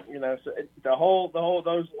 So all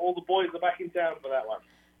the boys are back in town for that one.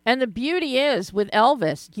 And the beauty is, with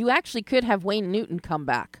Elvis, you actually could have Wayne Newton come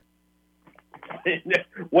back.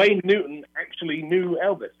 Wayne Newton actually knew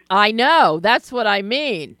Elvis. I know. That's what I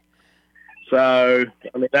mean. So,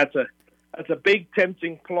 I mean, that's a big,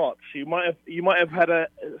 tempting plot. You might have had a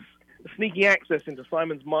sneaky access into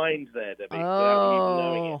Simon's mind there, Debbie. Without even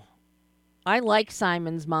knowing it. I like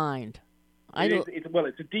Simon's mind.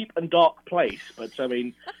 It's a deep and dark place, but, I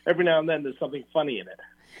mean, every now and then there's something funny in it.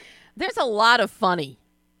 There's a lot of funny.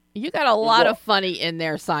 You got a lot of funny in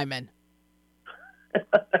there, Simon.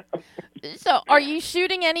 So, are you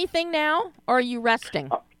shooting anything now, or are you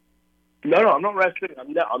resting? No, I'm not resting.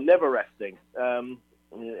 I'm never resting. Ever,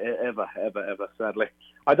 sadly.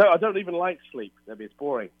 I don't even like sleep. It's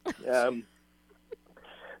boring.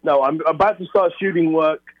 No, I'm about to start shooting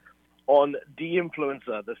work on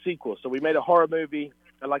De-Influencer, the sequel. So we made a horror movie,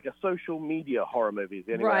 like a social media horror movie, is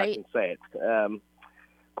the only way I can say it,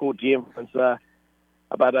 called De-Influencer,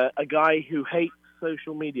 about a guy who hates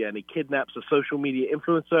social media, and he kidnaps a social media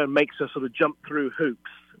influencer and makes her sort of jump through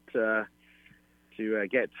hoops to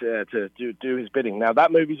get to do his bidding. Now,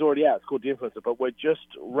 that movie's already out. It's called De-Influencer, but we're just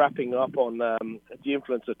wrapping up on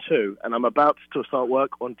De-Influencer 2, and I'm about to start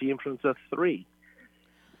work on De-Influencer 3.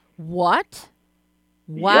 What?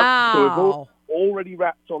 Wow. Yep. So we've already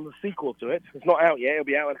wrapped on the sequel to it. It's not out yet. It'll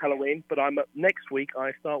be out on Halloween, but next week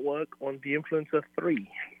I start work on De-Influencer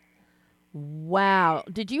 3. Wow.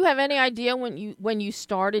 Did you have any idea when you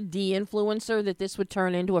started De-Influencer that this would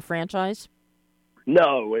turn into a franchise?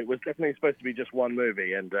 No, it was definitely supposed to be just one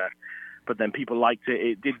movie, and but then people liked it.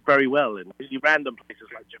 It did very well in really random places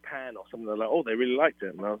like Japan or something. They're like, oh, they really liked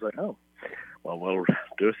it, and I was like, oh, well, we'll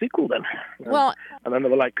do a sequel then. And then they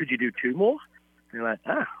were like, could you do 2 more? And you're like,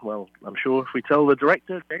 well, I'm sure if we tell the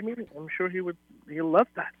director, Jamie, I'm sure he'll love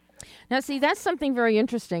that. Now, see, that's something very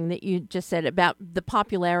interesting that you just said about the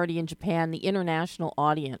popularity in Japan, the international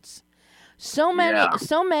audience. So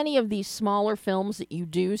many of these smaller films that you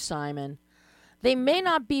do, Simon, they may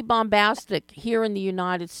not be bombastic here in the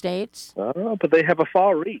United States. But they have a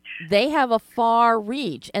far reach. They have a far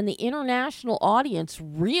reach, and the international audience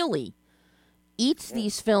really eats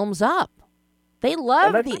these films up. They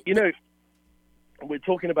love we're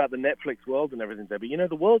talking about the Netflix world and everything there, but,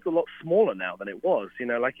 the world's a lot smaller now than it was,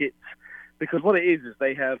 because what it is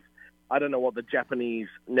they have, I don't know what the Japanese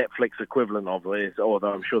Netflix equivalent of is,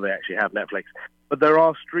 although I'm sure they actually have Netflix, but there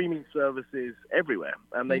are streaming services everywhere,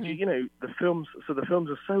 and they do, the films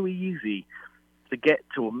are so easy to get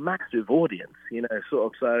to a massive audience,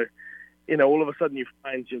 so, all of a sudden you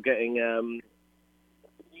find you're getting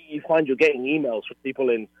emails from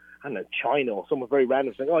people in, I don't know, China or someone very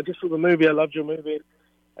random saying, oh, I just saw the movie, I loved your movie.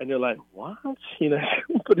 And you're like, what?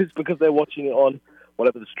 But it's because they're watching it on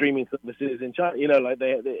whatever the streaming service is in China.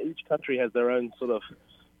 Each country has their own sort of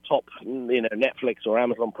top, Netflix or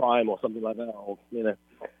Amazon Prime or something like that. Or,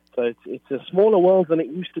 so it's a smaller world than it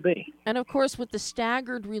used to be. And, of course, with the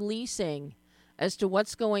staggered releasing as to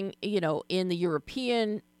what's going, in the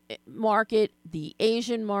European market, the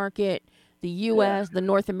Asian market, the U.S., the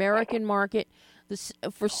North American market,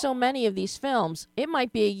 for so many of these films, it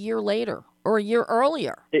might be a year later or a year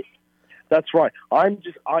earlier. That's right.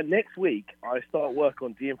 Next week, I start work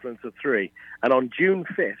on De-Influencer 3, and on June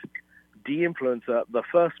 5th, De-Influencer, the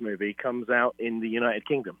first movie, comes out in the United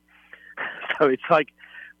Kingdom. So it's like,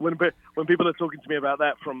 when people are talking to me about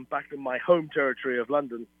that from back in my home territory of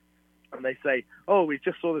London, and they say, oh, we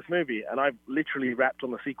just saw this movie, and I've literally wrapped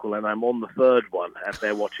on the sequel, and I'm on the third one, and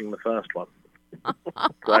they're watching the first one.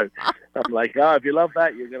 So I'm like, if you love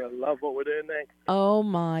that, you're going to love what we're doing next. Oh,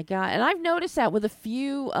 my God. And I've noticed that with a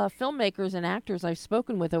few filmmakers and actors I've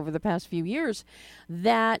spoken with over the past few years,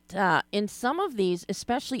 that in some of these,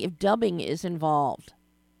 especially if dubbing is involved,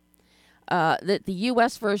 that the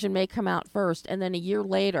U.S. version may come out first, and then a year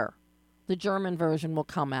later, the German version will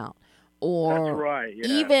come out. Or That's right, yeah.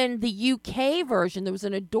 even the UK version. There was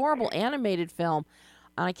an adorable animated film.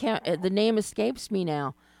 The name escapes me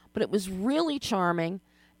now, but it was really charming.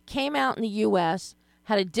 Came out in the U.S.,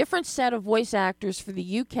 had a different set of voice actors for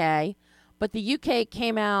the UK, but the UK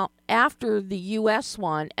came out after the U.S.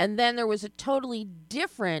 one, and then there was a totally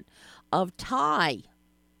different of Thai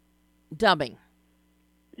dubbing.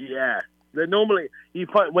 Yeah. They're normally, you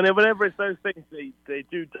find, whenever it's those things, they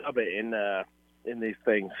do dub it in these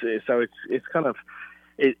things. So it's kind of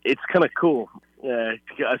cool,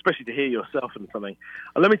 especially to hear yourself in something.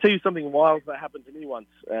 And let me tell you something wild that happened to me once,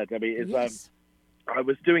 Debbie. Yes. I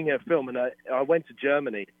was doing a film, and I went to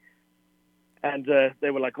Germany, and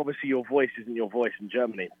they were like, obviously your voice isn't your voice in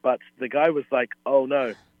Germany. But the guy was like, oh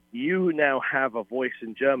no, you now have a voice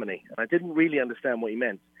in Germany. And I didn't really understand what he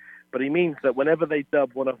meant. But he means that whenever they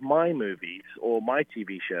dub one of my movies or my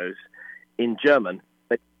TV shows in German,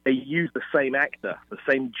 they use the same actor, the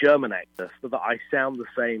same German actor, so that I sound the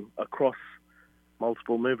same across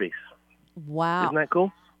multiple movies. Wow. Isn't that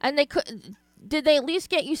cool? And did they at least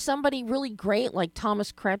get you somebody really great like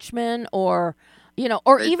Thomas Kretschmann or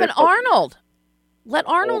even Arnold? Let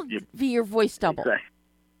Arnold be your voice double.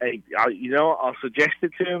 Hey, I'll suggest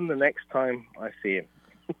it to him the next time I see him.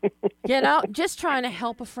 Just trying to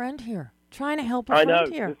help a friend here. I know.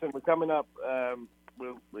 Listen, we're coming up.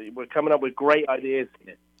 We're coming up with great ideas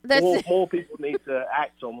here. More people need to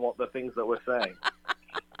act on the things that we're saying.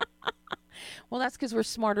 Well, that's because we're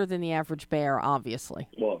smarter than the average bear, obviously.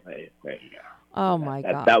 Well, there you go. Oh my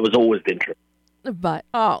God, that was always the intro. But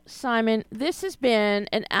Simon, this has been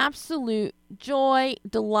an absolute joy,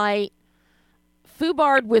 delight,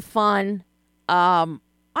 FUBARed with fun.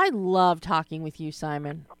 I love talking with you,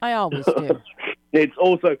 Simon. I always do.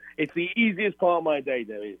 It's the easiest part of my day,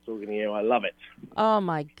 Debbie, talking to you. I love it. Oh,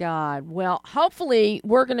 my God. Well, hopefully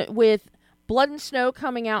with Blood and Snow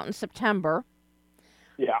coming out in September.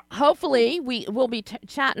 Yeah. Hopefully we will be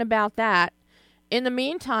chatting about that. In the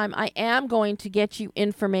meantime, I am going to get you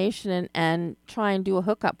information and try and do a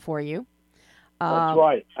hookup for you. That's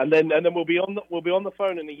right. And then we'll be on the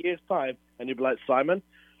phone in a year's time, and you'll be like, Simon,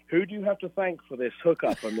 who do you have to thank for this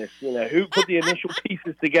hookup and this, who put the initial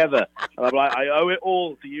pieces together? And I'm like, I owe it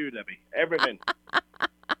all to you, Debbie. Everything.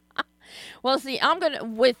 Well, see, I'm going to,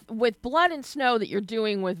 with Blood and Snow that you're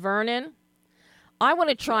doing with Vernon, I want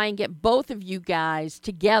to try and get both of you guys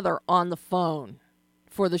together on the phone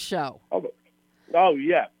for the show. Oh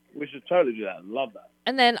yeah. We should totally do that. I love that.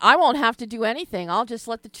 And then I won't have to do anything. I'll just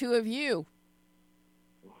let the two of you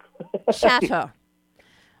chatter.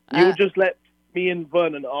 You'll just let me and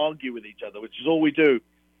Vernon argue with each other, which is all we do.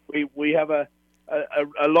 We have a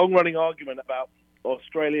long-running argument about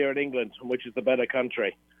Australia and England, and which is the better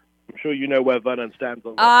country. I'm sure you know where Vernon stands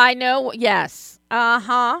on that. I know, yes.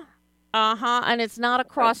 And it's not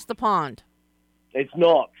across the pond. It's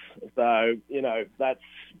not. So,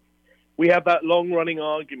 we have that long-running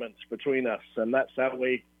argument between us, and that's how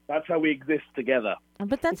we exist together.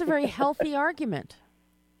 But that's a very healthy argument.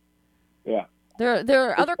 Yeah. There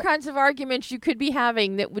are other kinds of arguments you could be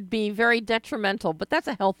having that would be very detrimental, but that's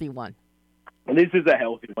a healthy one. And this is a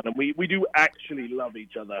healthy one, and we do actually love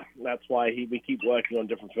each other. That's why we keep working on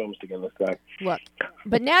different films together. So. Look,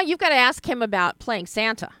 but now you've got to ask him about playing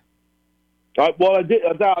Santa. I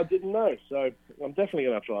didn't know, so I'm definitely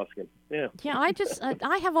going to have to ask him. Yeah. Yeah,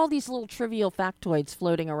 I have all these little trivial factoids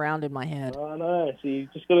floating around in my head. I know. So you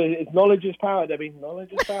just got to, knowledge is power, Debbie.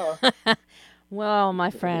 Knowledge is power. Well,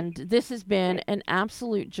 my friend, this has been an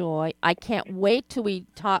absolute joy. I can't wait till we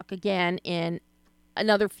talk again in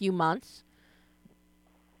another few months.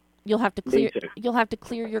 You'll have to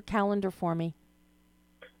clear your calendar for me.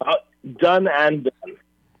 Done and done.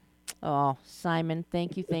 Oh, Simon,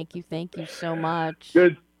 thank you so much.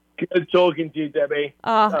 Good talking to you, Debbie.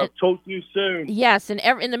 I'll talk to you soon. Yes, and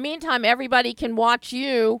in the meantime, everybody can watch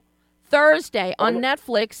you Thursday on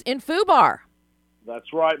Netflix in FUBAR.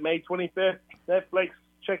 That's right, May 25th. Netflix,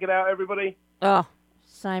 check it out, everybody. Oh,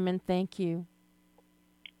 Simon, thank you.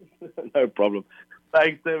 No problem.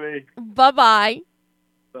 Thanks, Debbie. Bye-bye.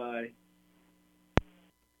 Bye.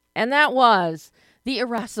 And that was the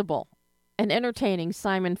irascible and entertaining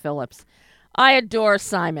Simon Phillips. I adore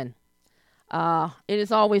Simon. It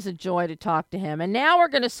is always a joy to talk to him. And now we're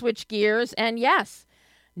going to switch gears. And yes,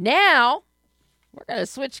 now we're going to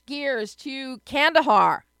switch gears to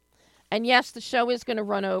Kandahar. And yes, the show is going to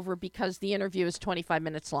run over because the interview is 25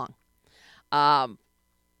 minutes long. And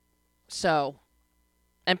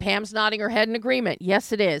Pam's nodding her head in agreement.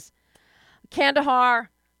 Yes, it is.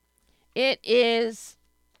 Kandahar, it is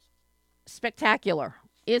spectacular,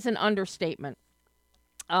 is an understatement.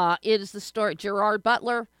 It is the story. Gerard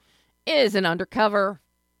Butler is an undercover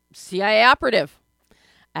CIA operative.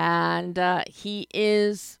 And he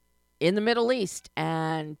is in the Middle East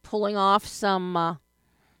and pulling off some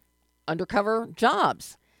undercover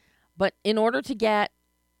jobs. But in order to get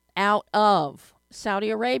out of Saudi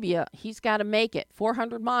Arabia, he's got to make it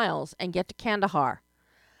 400 miles and get to Kandahar.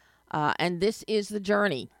 And this is the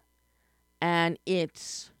journey. And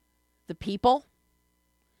it's the people.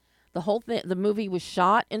 The whole thing, the movie was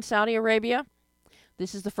shot in Saudi Arabia.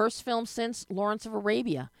 This is the first film since Lawrence of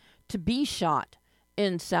Arabia to be shot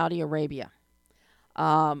in Saudi Arabia.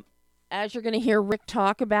 As you're going to hear Rick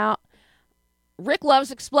talk about, Rick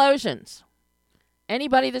loves explosions.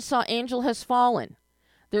 Anybody that saw Angel Has Fallen,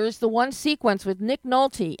 there is the one sequence with Nick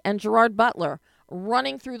Nolte and Gerard Butler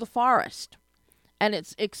running through the forest. And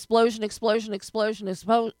it's explosion, explosion, explosion,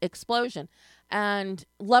 explosion. And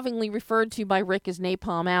lovingly referred to by Rick as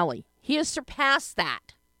Napalm Alley. He has surpassed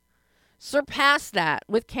that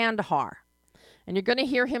with Kandahar. And you're going to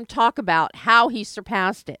hear him talk about how he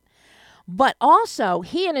surpassed it. But also,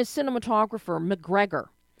 he and his cinematographer, McGregor,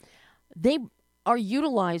 they are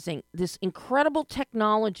utilizing this incredible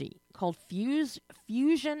technology called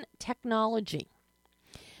fusion technology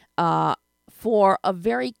for a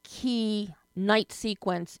very key night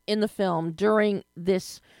sequence in the film during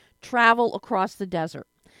this travel across the desert.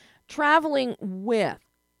 Traveling with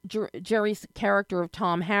Jerry's character of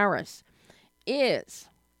Tom Harris is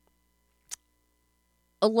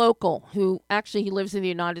a local who actually he lives in the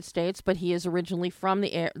United States, but he is originally from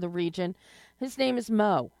the region. His name is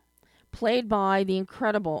Mo, played by the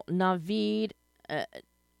incredible Naveed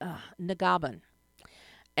Nagaban.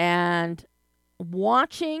 And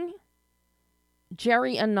watching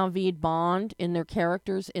Jerry and Naveed bond in their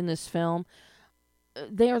characters in this film,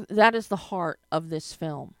 that is the heart of this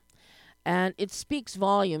film. And it speaks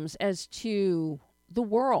volumes as to the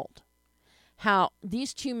world. How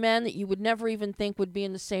these two men that you would never even think would be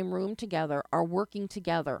in the same room together are working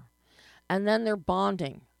together. And then they're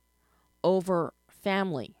bonding over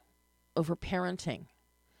family, over parenting.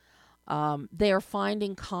 They are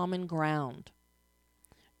finding common ground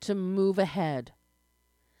to move ahead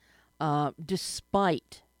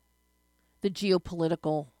despite the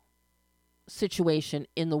geopolitical situation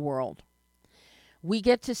in the world. We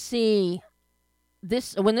get to see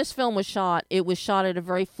this. When this film was shot, it was shot at a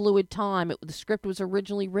very fluid time. The script was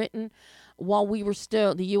originally written while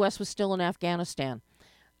the U.S. was still in Afghanistan.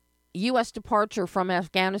 U.S. departure from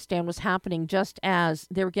Afghanistan was happening just as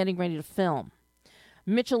they were getting ready to film.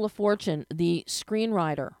 Mitchell LaFortune, the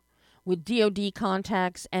screenwriter, with DoD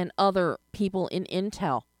contacts and other people in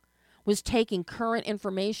Intel, was taking current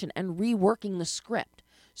information and reworking the script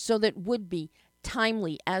so that it would be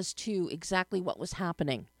timely as to exactly what was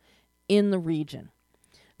happening in the region.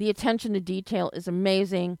 The attention to detail is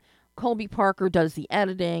amazing. Colby Parker does the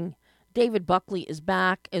editing. David Buckley is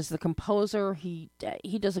back as the composer. He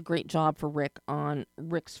does a great job for Rick on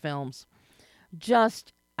Rick's films.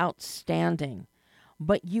 Just outstanding.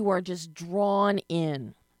 But you are just drawn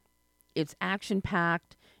in. It's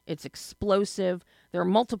action-packed. It's explosive. There are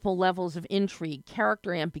multiple levels of intrigue,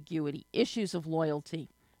 character ambiguity, issues of loyalty.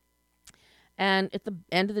 And at the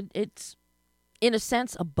end of it's, in a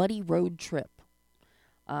sense, a buddy road trip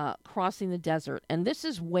crossing the desert. And this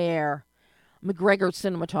is where McGregor's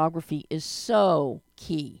cinematography is so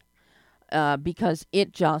key because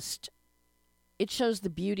it shows the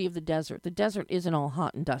beauty of the desert. The desert isn't all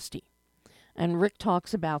hot and dusty. And Rick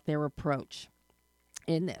talks about their approach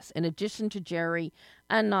in this. In addition to Jerry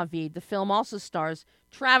and Naveed, the film also stars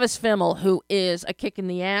Travis Fimmel, who is a kick in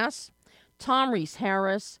the ass, Tom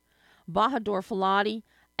Rhys-Harris, Bahadur Faladi,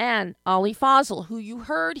 and Ali Fazl, who you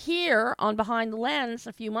heard here on Behind the Lens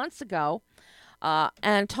a few months ago,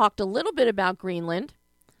 and talked a little bit about Greenland,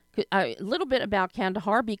 a little bit about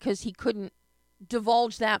Kandahar, because he couldn't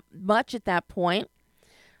divulge that much at that point.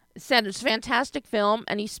 Said it's a fantastic film,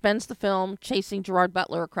 and he spends the film chasing Gerard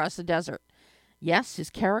Butler across the desert. Yes, his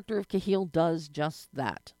character of Kahil does just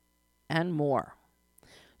that, and more.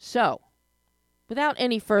 So, without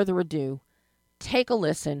any further ado, take a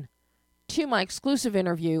listen to my exclusive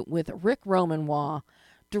interview with RIC ROMAN WAUGH,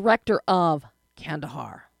 director of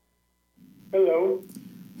Kandahar. Hello.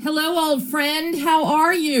 Hello, old friend. How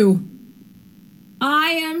are you?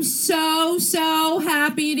 I am so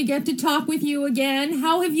happy to get to talk with you again.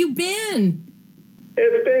 How have you been?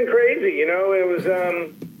 It's been crazy. You know, it was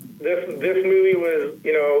this movie was,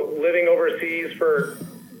 living overseas for,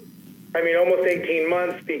 almost 18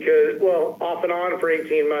 months off and on for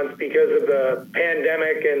 18 months because of the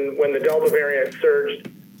pandemic and when the Delta variant surged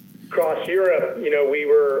across Europe. We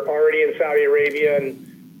were already in Saudi Arabia and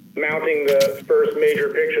mounting the first major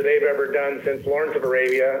picture they've ever done since Lawrence of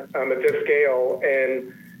Arabia at this scale.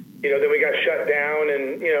 And, then we got shut down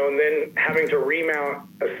and then having to remount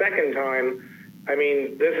a second time. I've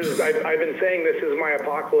been saying this is my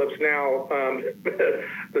apocalypse now,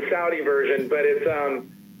 the Saudi version, but it's,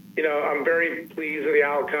 I'm very pleased with the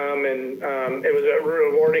outcome, and it was a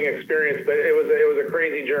rewarding experience, but it was a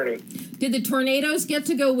crazy journey. Did the tornadoes get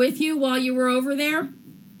to go with you while you were over there?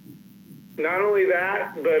 Not only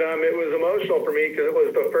that, but it was emotional for me because it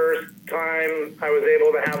was the first time I was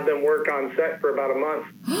able to have them work on set for about a month.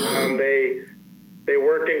 They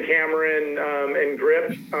worked in camera and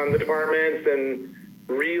grip on the departments and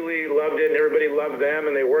really loved it, and everybody loved them,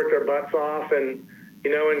 and they worked their butts off, and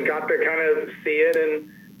and got to kind of see it. And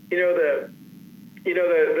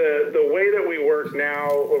the way that we work now,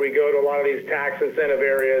 when we go to a lot of these tax incentive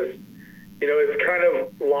areas, it's kind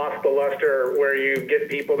of lost the luster where you get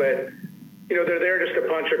people that they're there just to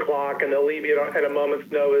punch a clock, and they'll leave you at a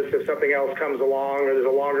moment's notice if something else comes along or there's a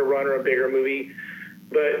longer run or a bigger movie.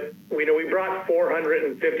 But we brought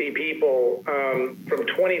 450 people from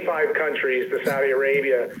 25 countries to Saudi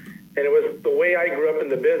Arabia, and it was the way I grew up in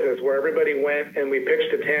the business, where everybody went and we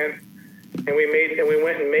pitched a tent, and we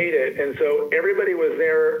went and made it. And so everybody was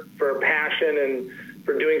there for passion and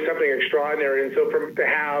for doing something extraordinary. And so to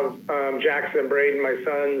have Jackson and Braden, my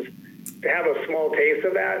sons, to have a small taste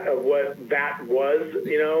of that, of what that was,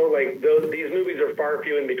 these movies are far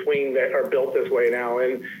few in between that are built this way now.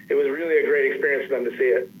 And it was really a great experience for them to see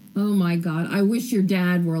it. Oh my God. I wish your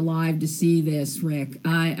dad were alive to see this, Rick.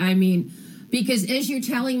 Because as you're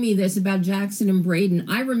telling me this about Jackson and Braden,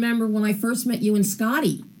 I remember when I first met you and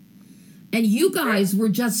Scotty, and you guys were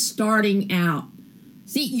just starting out.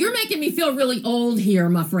 See, you're making me feel really old here,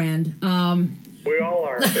 my friend. We all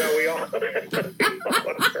are. Yeah, we all are.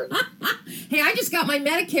 Hey, I just got my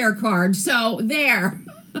Medicare card, so there.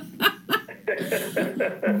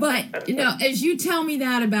 But, as you tell me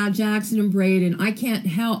that about Jackson and Braden, I can't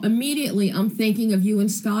help. Immediately, I'm thinking of you and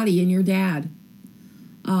Scotty and your dad.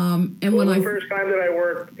 The first time that I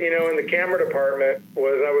worked, in the camera department I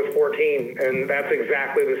was 14, and that's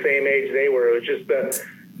exactly the same age they were. It was just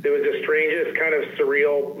it was the strangest kind of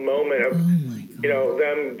surreal moment of,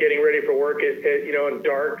 them getting ready for work at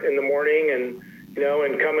dark in the morning, and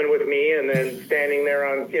coming with me, and then standing there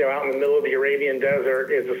on, out in the middle of the Arabian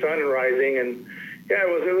desert as the sun rising. And yeah, it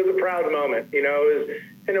was a proud moment, and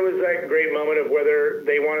it was that great moment of whether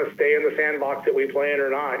they want to stay in the sandbox that we play in or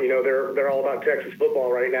not. They're all about Texas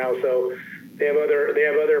football right now, so they have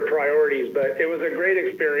other priorities. But it was a great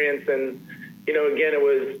experience, and again,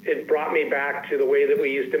 it brought me back to the way that we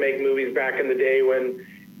used to make movies back in the day when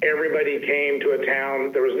everybody came to a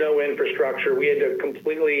town. There was no infrastructure. We had to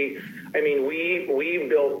completely. We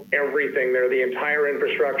built everything there, the entire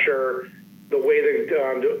infrastructure, the way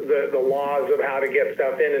the laws of how to get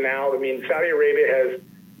stuff in and out. Saudi Arabia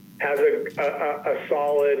has a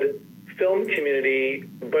solid film community,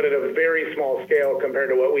 but at a very small scale compared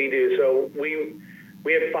to what we do. So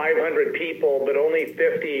we had 500 people, but only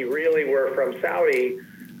 50 really were from Saudi,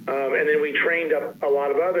 and then we trained up a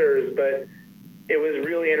lot of others. But it was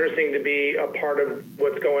really interesting to be a part of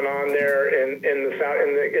what's going on there in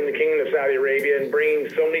the Kingdom of Saudi Arabia, and bringing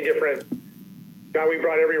so many different. God, we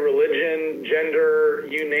brought every religion, gender,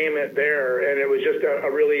 you name it there, and it was just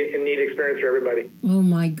a really neat experience for everybody. Oh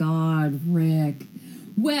my God, Rick.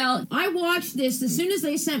 Well, I watched this as soon as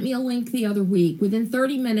they sent me a link the other week. Within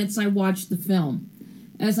 30 minutes, I watched the film,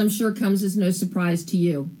 as I'm sure comes as no surprise to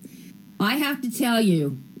you. I have to tell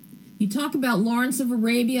you, you talk about Lawrence of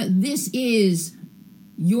Arabia. This is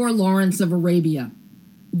your Lawrence of Arabia.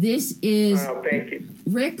 This is... Oh, thank you.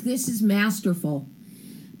 Rick, this is masterful.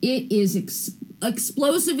 It is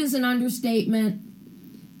explosive is an understatement.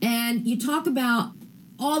 And you talk about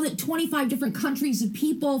all the 25 different countries of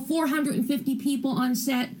people, 450 people on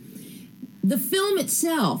set. The film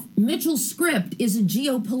itself, Mitchell's script, is a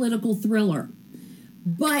geopolitical thriller.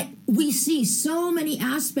 But we see so many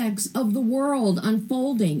aspects of the world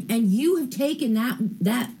unfolding, and you have taken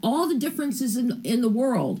that all the differences in the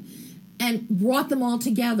world and brought them all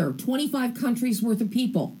together, 25 countries worth of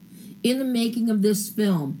people, in the making of this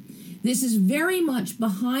film. This is very much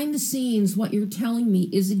behind the scenes. What you're telling me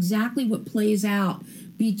is exactly what plays out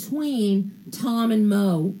between Tom and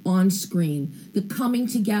Mo on screen, the coming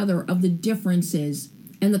together of the differences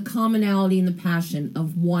and the commonality and the passion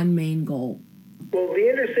of one main goal. Well, the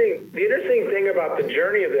interesting thing about the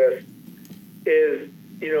journey of this is,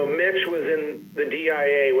 Mitch was in the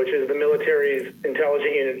DIA, which is the military's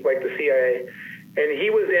intelligence unit, like the CIA, and he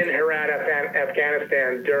was in Herat,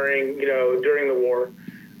 Afghanistan during the war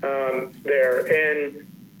there, and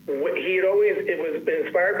it was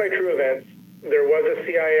inspired by true events. There was a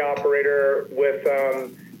CIA operator with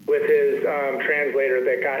his translator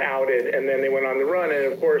that got outed, and then they went on the run.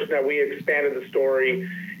 And of course, now we expanded the story.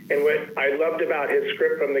 And what I loved about his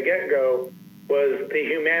script from the get-go was the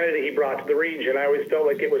humanity he brought to the region. I always felt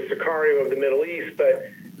like it was Sicario of the Middle East, but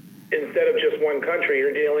instead of just one country,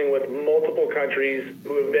 you're dealing with multiple countries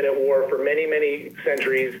who have been at war for many, many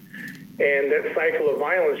centuries. And that cycle of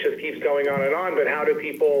violence just keeps going on and on. But how do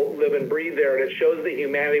people live and breathe there? And it shows the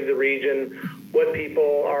humanity of the region, what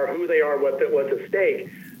people are, who they are, what's at stake.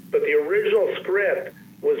 But the original script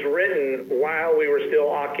was written while we were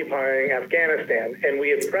still occupying Afghanistan, and we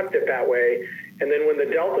had prepped it that way. And then when the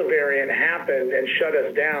Delta variant happened and shut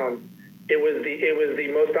us down, it was the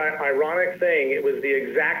most ironic thing. It was the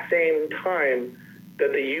exact same time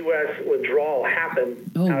that the U.S. withdrawal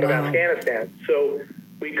happened out of Afghanistan. So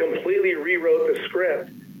we completely rewrote the script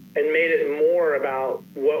and made it more about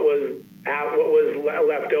what was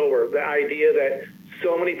left over. The idea that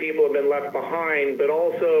so many people have been left behind, but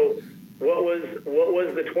also what was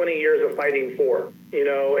the 20 years of fighting for,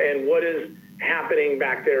 and what is happening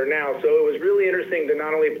back there now. So it was really interesting to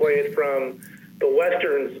not only play it from the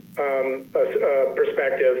Western's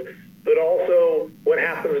perspective, but also what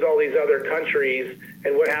happens to all these other countries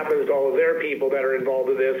and what happens to all of their people that are involved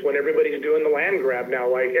in this when everybody's doing the land grab now.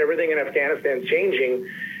 Like, everything in Afghanistan's changing.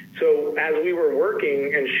 So as we were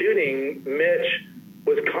working and shooting, Mitch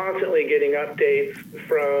was constantly getting updates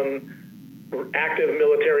from active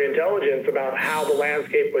military intelligence about how the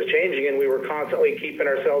landscape was changing, and we were constantly keeping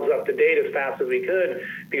ourselves up to date as fast as we could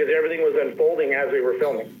because everything was unfolding as we were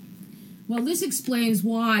filming. Well, this explains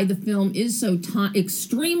why the film is so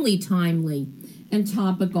extremely timely and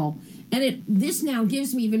topical. And this now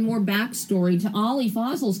gives me even more backstory to Ali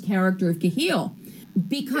Fazl's character of Kahil,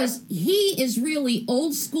 because he is really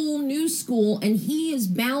old school, new school, and he is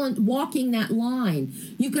walking that line.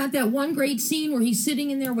 You've got that one great scene where he's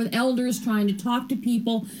sitting in there with elders trying to talk to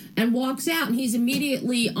people and walks out, and he's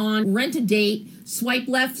immediately on Rent-A-Date, swipe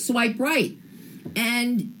left, swipe right.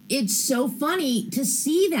 And it's so funny to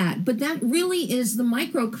see that, but that really is the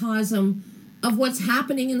microcosm of what's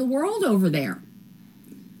happening in the world over there.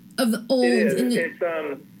 Of the old... It's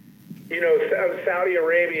Saudi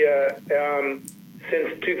Arabia...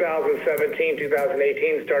 since 2017,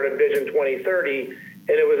 2018, started Vision 2030, and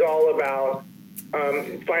it was all about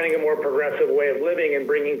finding a more progressive way of living and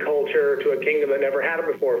bringing culture to a kingdom that never had it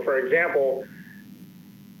before. For example,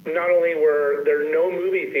 not only were there no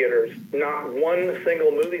movie theaters, not one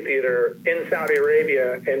single movie theater in Saudi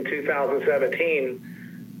Arabia in 2017,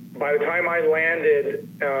 by the time I landed,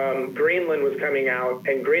 Greenland was coming out,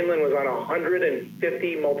 and Greenland was on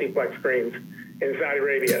 150 multiplex screens in Saudi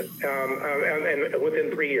Arabia, and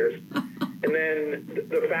within 3 years. And then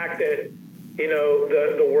the fact that,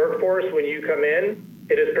 the workforce, when you come in,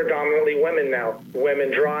 it is predominantly women now. Women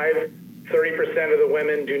drive. 30% of the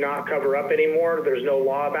women do not cover up anymore. There's no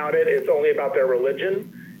law about it. It's only about their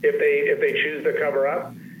religion if they choose to cover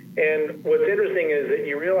up. And what's interesting is that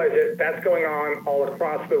you realize that that's going on all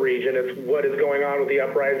across the region. It's what is going on with the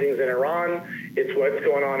uprisings in Iran. It's what's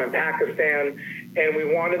going on in Pakistan. And we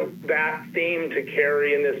wanted that theme to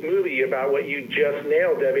carry in this movie about what you just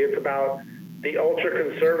nailed, Debbie. It's about the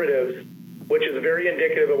ultra-conservatives, which is very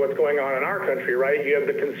indicative of what's going on in our country, right? You have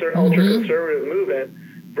the ultra-conservative movement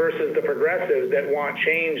versus the progressives that want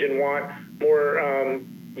change and want more,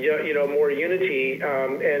 more unity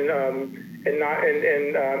and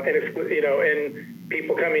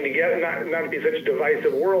people coming together, not to be such a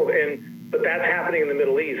divisive world. But that's happening in the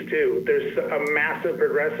Middle East too. There's a massive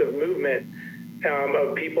progressive movement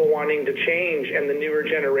of people wanting to change, and the newer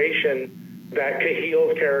generation that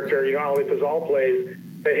Kahil's character, Ali Fazal plays,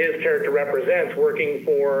 that his character represents, working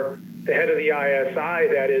for the head of the ISI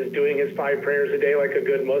that is doing his 5 prayers a day like a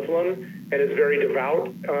good Muslim and is very devout,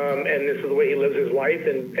 and this is the way he lives his life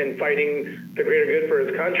and fighting the greater good for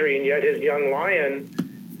his country, and yet his young lion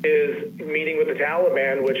is meeting with the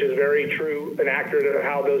Taliban, which is very true and accurate of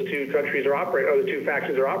how those two countries are operating, or the two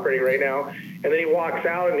factions are operating right now. And then he walks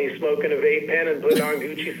out and he's smoking a vape pen and putting on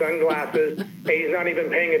Gucci sunglasses, and he's not even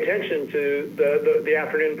paying attention to the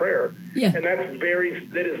afternoon prayer. Yeah. And that is very,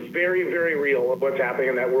 very real of what's happening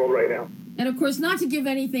in that world right now. And of course, not to give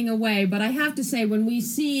anything away, but I have to say, when we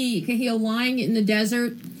see Kahil lying in the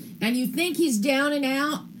desert, and you think he's down and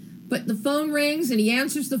out, but the phone rings and he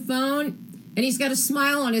answers the phone, And he's got a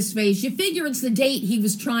smile on his face. You figure it's the date he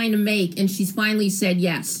was trying to make, and she's finally said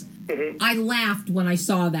yes. Mm-hmm. I laughed when I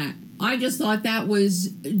saw that. I just thought that was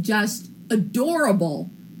just adorable,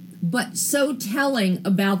 but so telling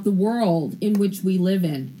about the world in which we live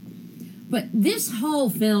in. But this whole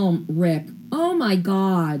film, Rick, oh my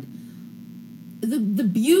God. The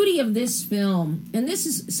beauty of this film, and this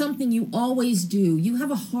is something you always do, you have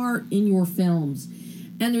a heart in your films,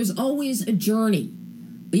 and there's always a journey.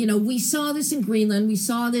 You know, we saw this in Greenland, we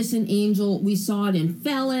saw this in Angel, we saw it in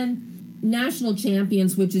Felon, National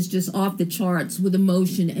Champions, which is just off the charts with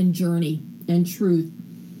emotion and journey and truth.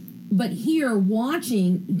 But here,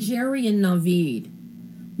 watching Jerry and Naveed,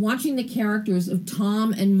 watching the characters of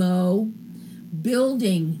Tom and Mo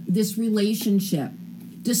building this relationship,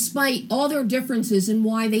 despite all their differences and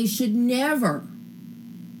why they should never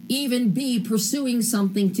even be pursuing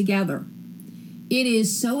something together. It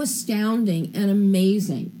is so astounding and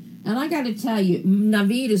amazing. And I got to tell you,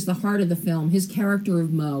 Naveed is the heart of the film. His character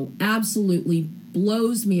of Mo absolutely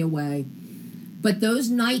blows me away. But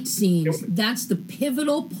those night scenes, that's the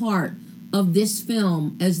pivotal part of this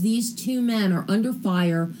film, as these two men are under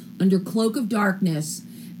fire, under cloak of darkness,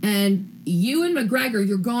 and Ewan McGregor,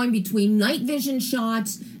 you're going between night vision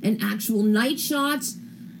shots and actual night shots.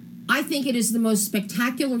 I think it is the most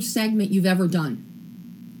spectacular segment you've ever done.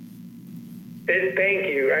 Thank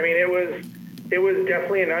you. I mean, it was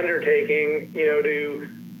definitely an undertaking,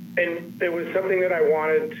 and it was something that I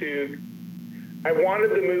wanted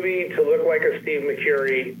the movie to look like Steve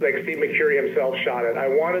McCurry himself shot it. I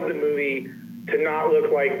wanted the movie to not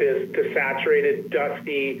look like this desaturated,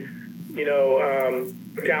 dusty,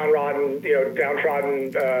 downtrodden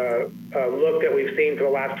look that we've seen for the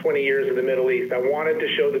last 20 years of the Middle East. I wanted to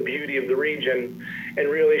show the beauty of the region and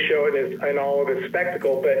really show it in all of its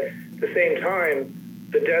spectacle. But at the same time,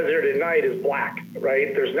 the desert at night is black,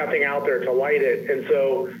 right? There's nothing out there to light it. And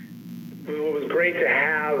so it was great to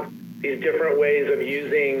have these different ways of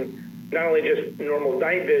using not only just normal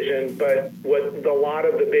night vision, but what a lot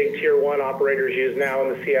of the big tier 1 operators use now in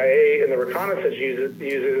the CIA and the reconnaissance uses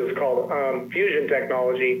is called fusion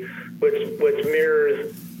technology, which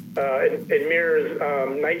mirrors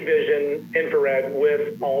night vision infrared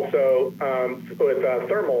with also with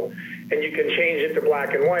thermal, and you can change it to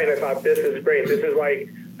black and white. I thought, this is great. This is like,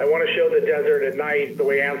 I want to show the desert at night the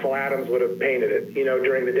way Ansel Adams would have painted it,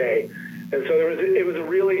 during the day. And so it was a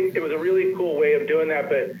really cool way of doing that.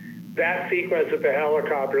 But that sequence with the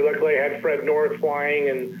helicopter, luckily I had Fred North flying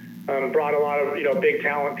and brought a lot of big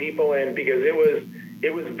talent people in, because it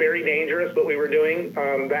was very dangerous what we were doing,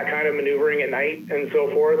 that kind of maneuvering at night and so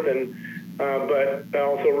forth, and but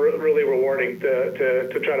also really rewarding to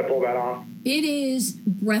try to pull that off. It is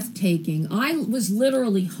breathtaking. I was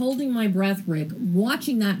literally holding my breath, Rick,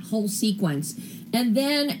 watching that whole sequence. And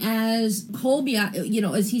then as Colby,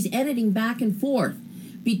 as he's editing back and forth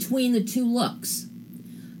between the two looks,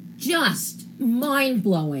 just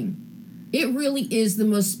mind-blowing. It really is the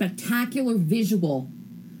most spectacular visual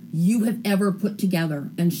you have ever put together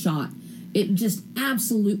and shot. It just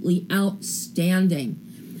absolutely outstanding.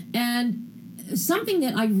 And something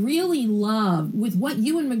that I really love with what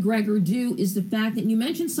Ewan McGregor do is the fact that you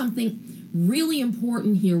mentioned something really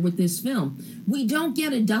important here with this film. We don't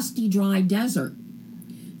get a dusty, dry desert.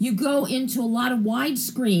 You go into a lot of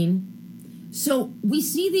widescreen, so we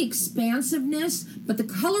see the expansiveness, but the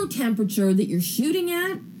color temperature that you're shooting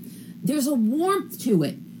at, there's a warmth to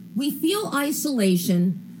it. We feel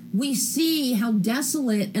isolation. We see how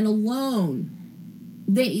desolate and alone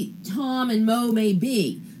Tom and Mo may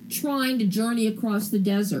be, trying to journey across the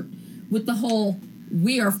desert with the whole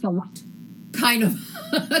 "we are fucked" kind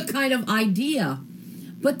of idea.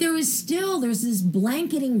 But there's this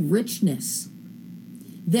blanketing richness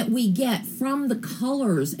that we get from the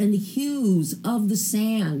colors and the hues of the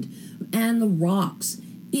sand and the rocks.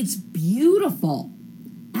 It's beautiful,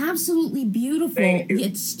 absolutely beautiful,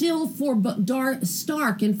 yet still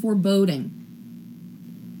stark and foreboding.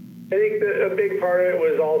 I think a big part of it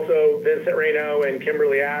was also Vincent Reno and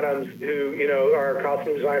Kimberly Adams, who, our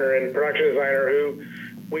costume designer and production designer, who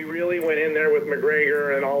we really went in there with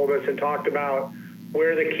McGregor and all of us and talked about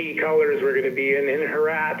where the key colors were going to be. And in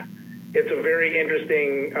Herat, it's a very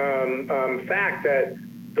interesting fact that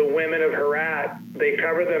the women of Herat, they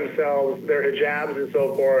cover themselves, their hijabs and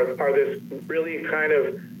so forth, are this really kind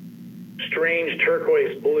of strange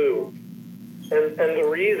turquoise blue. And the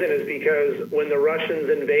reason is because when the Russians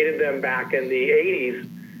invaded them back in the 80s,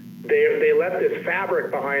 they left this fabric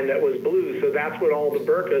behind that was blue. So that's what all the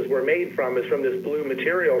burqas were made from, is from this blue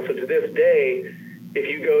material. So to this day, if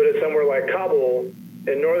you go to somewhere like Kabul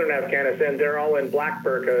in northern Afghanistan, they're all in black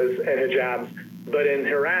burqas and hijabs but in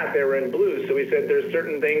Herat they were in blue. So we said there's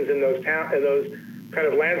certain things in those kind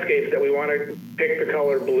of landscapes that we want to pick the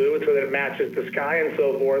color blue so that it matches the sky and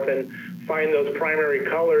so forth, and find those primary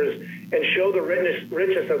colors and show the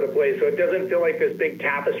richness of the place. So it doesn't feel like this big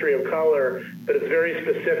tapestry of color, but it's very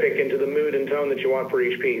specific into the mood and tone that you want for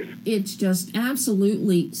each piece. It's just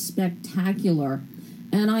absolutely spectacular.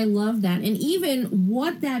 And I love that. And even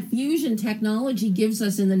what that fusion technology gives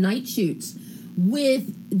us in the night shoots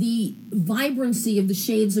with the vibrancy of the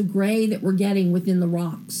shades of gray that we're getting within the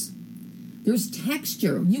rocks. There's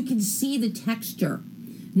texture. You can see the texture.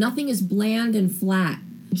 Nothing is bland and flat.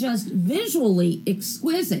 Just visually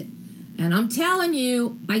exquisite. And I'm telling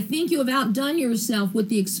you, I think you have outdone yourself with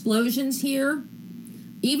the explosions here.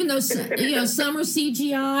 Even though, some are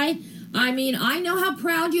CGI. I mean, I know how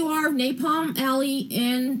proud you are of Napalm Alley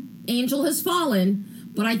in Angel Has Fallen,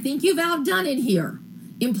 but I think you've outdone it here.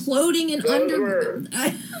 Imploding and those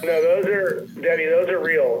are, Debbie, those are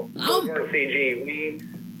real. Those weren't CG.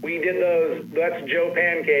 We did those. That's Joe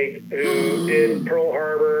Pancake, who did Pearl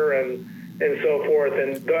Harbor and so forth.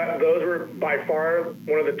 And those were by far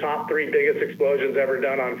one of the top 3 biggest explosions ever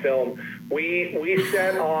done on film. We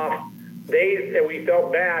set off, and we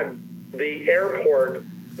felt bad, the airport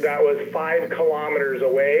that was 5 kilometers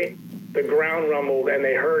away, the ground rumbled and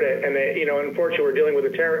they heard it. And they, unfortunately we're dealing with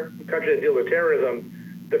a country that deals with terrorism.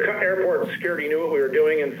 The airport security knew what we were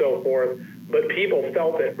doing and so forth, but people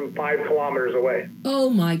felt it from 5 kilometers away. Oh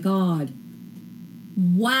my God.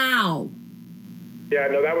 Wow. Yeah,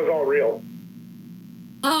 no, that was all real.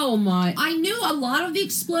 Oh my. I knew a lot of the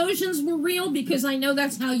explosions were real because I know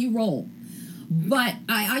that's how you roll. But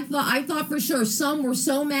I thought for sure some were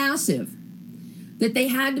so massive that they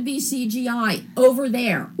had to be CGI over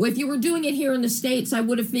there. Well, if you were doing it here in the States, I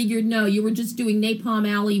would have figured no, you were just doing Napalm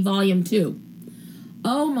Alley Volume 2.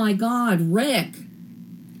 Oh my God, Rick.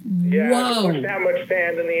 Yeah, whoa. That much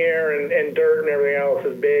sand in the air and dirt and everything else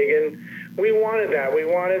is big, and we wanted that. We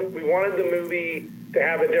wanted the movie to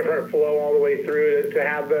have a different flow all the way through, to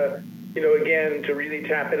have the, again, to really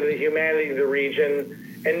tap into the humanity of the region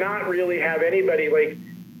and not really have anybody like,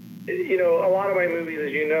 a lot of my movies,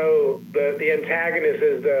 as you know, the antagonist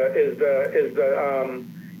is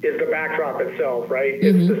the backdrop itself, right?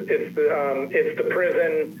 Mm-hmm. It's the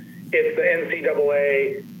prison, it's the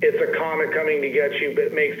NCAA, it's a comet coming to get you,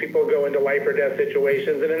 but makes people go into life or death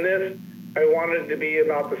situations. And in this, I wanted it to be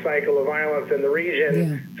about the cycle of violence in the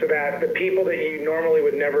region, so that the people that you normally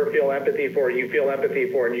would never feel empathy for, you feel empathy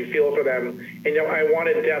for, and you feel for them. And I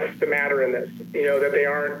wanted deaths to matter in this. That they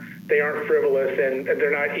aren't frivolous and they're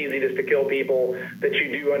not easy just to kill people. That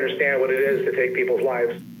you do understand what it is to take people's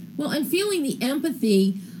lives. Well, and feeling the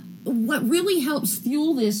empathy, what really helps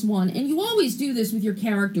fuel this one, and you always do this with your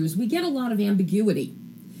characters. We get a lot of ambiguity,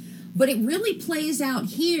 but it really plays out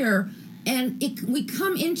here. And we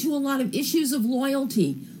come into a lot of issues of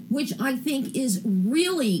loyalty, which I think is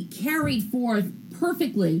really carried forth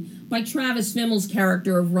perfectly by Travis Fimmel's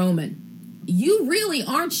character of Roman. You really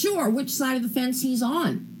aren't sure which side of the fence he's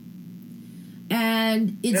on.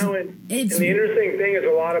 And and the interesting thing is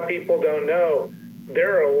a lot of people don't know,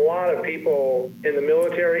 there are a lot of people in the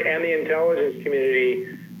military and the intelligence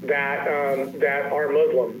community that are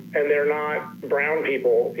Muslim, and they're not brown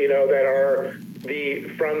people, that are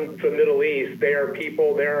from the Middle East. They are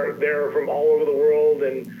people. They're from all over the world,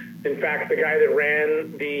 and in fact, the guy that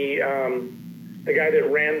ran the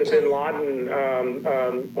Bin Laden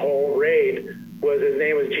whole raid his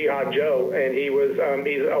name was Jihad Joe, and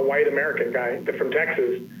he's a white American guy from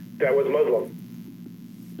Texas that was Muslim.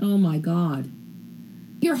 Oh my God,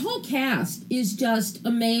 your whole cast is just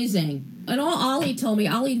amazing. And all Ali told me,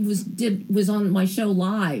 Ali was on my show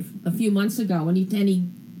live a few months ago, and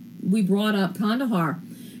we brought up Kandahar.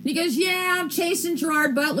 And he goes, yeah, I'm chasing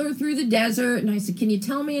Gerard Butler through the desert. And I said, can you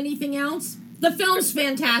tell me anything else? The film's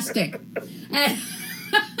fantastic.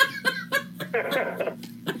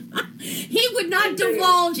 He would not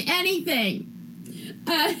divulge anything.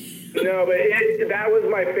 No, but that was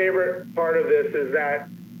my favorite part of this, is that,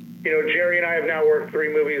 Jerry and I have now worked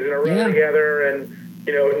 3 movies in a row together, and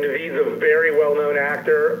Naveed's a very well-known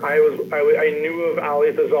actor. I knew of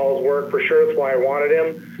Ali Fazal's work for sure. That's why I wanted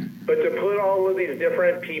him. But to put all of these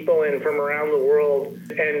different people in from around the world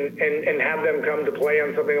and have them come to play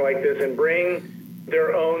on something like this and bring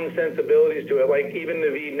their own sensibilities to it, like even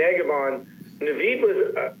Naveed Negevon.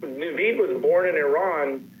 Naveed was born in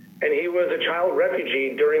Iran, and he was a child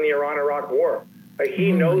refugee during the Iran-Iraq War. Like,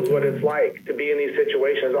 he knows what it's like to be in these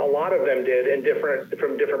situations. A lot of them did,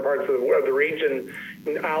 from different parts of the region.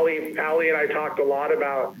 Ali and I talked a lot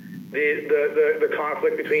about the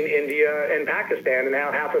conflict between India and Pakistan, and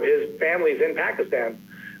how half of his family's in Pakistan.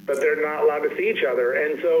 but they're not allowed to see each other.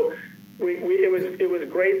 And so it was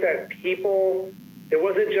great that people, it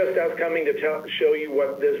wasn't just us coming to show you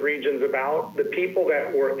what this region's about. The people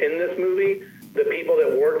that were in this movie, the people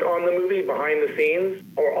that worked on the movie behind the scenes,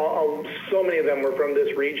 so many of them were from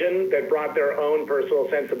this region that brought their own personal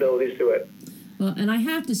sensibilities to it. Well, and I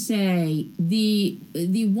have to say, the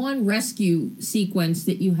one rescue sequence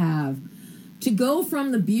that you have, to go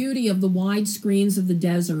from the beauty of the wide screens of the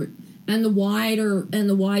desert and the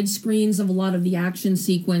wide screens of a lot of the action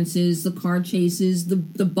sequences, the car chases, the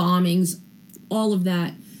bombings, all of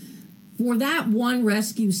that, for that one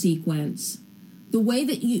rescue sequence, the way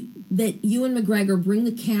that you and McGregor bring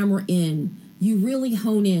the camera in, you really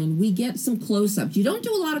hone in. We get some close-ups. You don't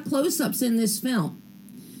do a lot of close-ups in this film.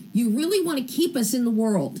 You really want to keep us in the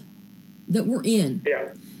world that we're in. Yeah.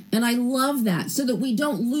 And I love that, so that we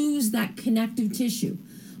don't lose that connective tissue.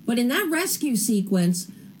 But in that rescue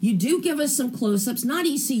sequence, you do give us some close-ups, not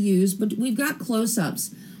ECUs, but we've got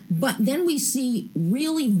close-ups. But then we see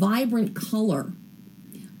really vibrant color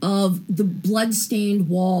of the blood-stained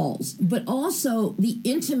walls, but also the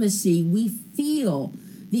intimacy. We feel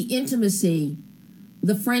the intimacy,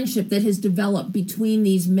 the friendship that has developed between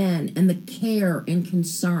these men, and the care and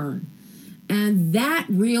concern. And that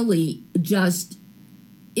really just,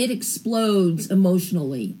 it explodes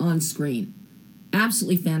emotionally on screen.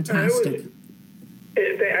 Absolutely fantastic.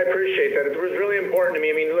 I appreciate that. It was really important to me.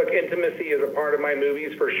 I mean, look, intimacy is a part of my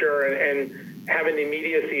movies for sure, and having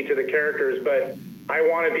immediacy to the characters, but I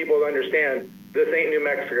wanted people to understand this ain't New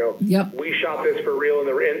Mexico. Yep. We shot this for real in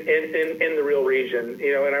the real region,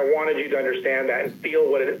 you know, and I wanted you to understand that and feel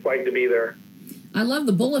what it's like to be there. I love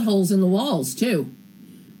the bullet holes in the walls too.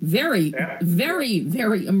 Very, very,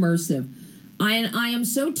 very immersive. I am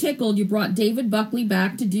so tickled you brought David Buckley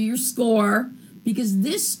back to do your score, because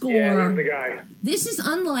this score, he's the guy. This is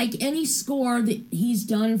unlike any score that he's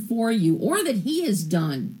done for you or that he has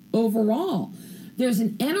done overall. There's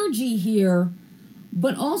an energy here,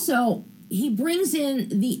 but also he brings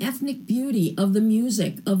in the ethnic beauty of the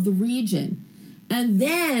music of the region. And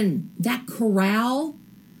then that chorale,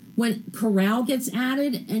 when chorale gets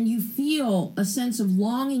added, and you feel a sense of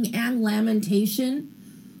longing and lamentation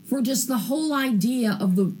for just the whole idea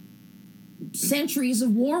of the centuries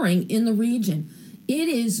of warring in the region. It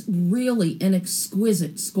is really an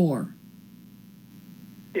exquisite score.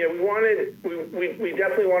 Yeah, we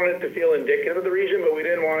definitely wanted it to feel indicative of the region, but we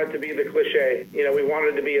didn't want it to be the cliche. You know, we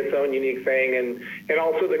wanted it to be its own unique thing, and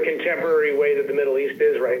also the contemporary way that the Middle East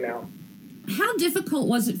is right now. How difficult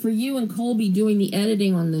was it for you and Colby doing the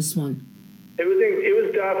editing on this one? It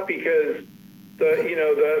was tough because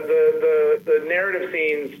the narrative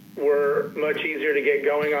scenes were much easier to get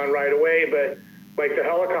going on right away, but like the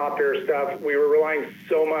helicopter stuff, we were relying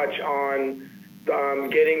so much on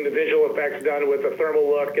getting the visual effects done with the thermal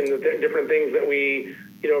look and the different things that we,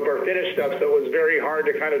 of our finished stuff. So it was very hard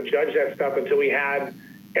to kind of judge that stuff until we had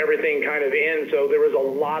everything kind of in. So there was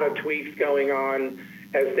a lot of tweaks going on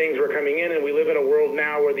as things were coming in. And we live in a world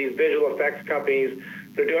now where these visual effects companies,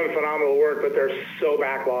 they're doing phenomenal work, but they're so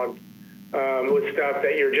backlogged with stuff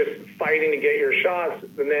that you're just fighting to get your shots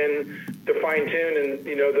and then to fine tune. And,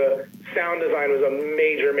 the sound design was a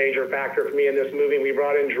major, major factor for me in this movie. We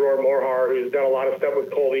brought in Gerard Butler, who's done a lot of stuff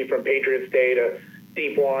with Colby, from Patriots Day to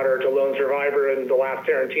Deepwater to Lone Survivor and the last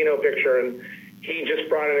Tarantino picture. And he just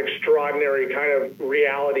brought an extraordinary kind of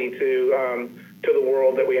reality to the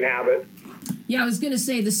world that we inhabit. Yeah, I was going to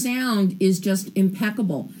say the sound is just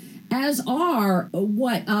impeccable, as are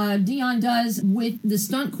what Dion does with the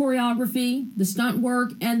stunt choreography, the stunt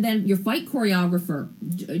work, and then your fight choreographer,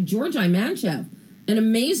 George Imanchev. An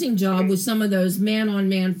amazing job with some of those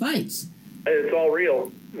man-on-man fights. It's all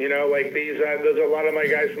real. Like these, there's a lot of my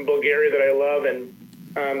guys from Bulgaria that I love,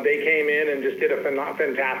 and they came in and just did a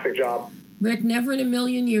fantastic job. Rick, never in a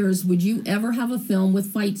million years would you ever have a film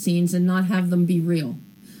with fight scenes and not have them be real.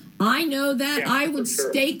 I know that. Yeah, I would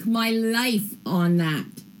stake my life on that.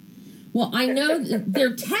 Well, I know that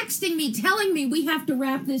they're texting me, telling me we have to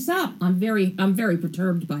wrap this up. I'm very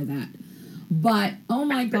perturbed by that. But, oh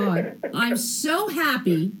my God, I'm so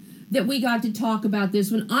happy that we got to talk about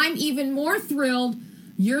this one. I'm even more thrilled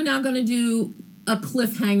you're now going to do a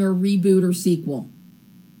cliffhanger reboot or sequel.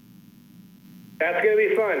 That's going to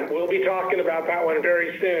be fun. We'll be talking about that one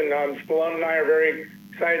very soon. Stallone and I are very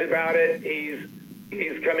excited about it. He's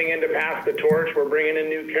coming in to pass the torch. We're bringing in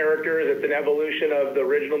new characters. It's an evolution of the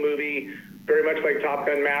original movie, very much like Top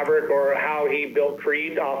Gun Maverick, or how he built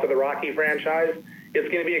Creed off of the Rocky franchise. It's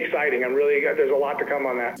going to be exciting. There's a lot to come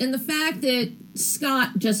on that. And the fact that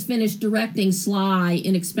Scott just finished directing Sly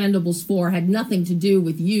in Expendables 4 had nothing to do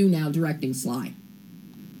with you now directing Sly.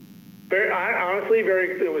 Honestly,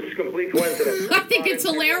 it was complete coincidence. I think it's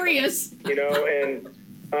hilarious. You know, and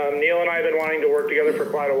Neil and I have been wanting to work together for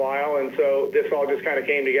quite a while, and so this all just kind of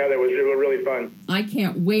came together. It was really fun. I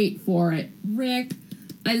can't wait for it. Rick,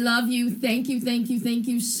 I love you. Thank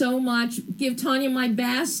you so much. Give Tanya my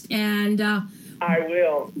best, and I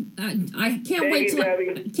will. I can't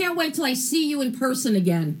wait till I see you in person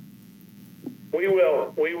again. We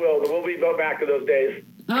will. We'll be back to those days.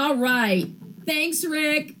 All right. Thanks,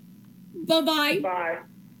 Rick. Bye-bye. Bye.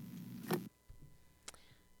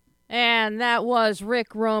 And that was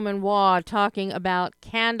RIC Roman WAUGH talking about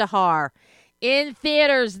Kandahar in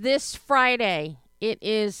theaters this Friday. It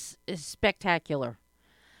is spectacular.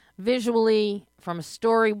 Visually, from a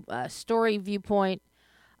story viewpoint,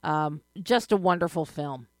 just a wonderful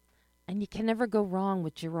film. And you can never go wrong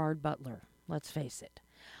with Gerard Butler, let's face it.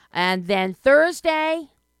 And then Thursday,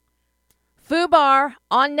 FUBAR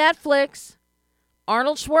on Netflix.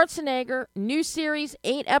 Arnold Schwarzenegger, new series,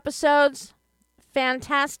 8 episodes.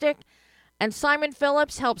 Fantastic. And Simon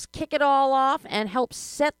Phillips helps kick it all off and helps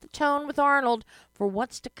set the tone with Arnold for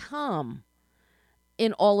what's to come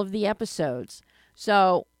in all of the episodes.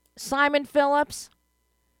 So, Simon Phillips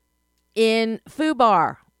in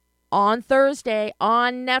FUBAR on Thursday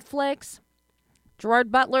on Netflix.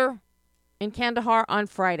 Gerard Butler in Kandahar on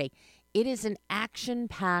Friday. It is an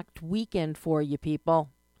action-packed weekend for you people.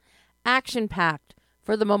 Action-packed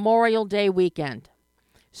for the Memorial Day weekend.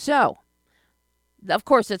 So, of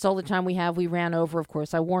course, that's all the time we have. We ran over, of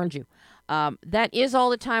course. I warned you. That is all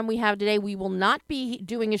the time we have today. We will not be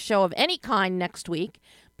doing a show of any kind next week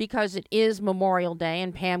because it is Memorial Day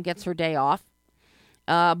and Pam gets her day off.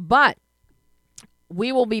 But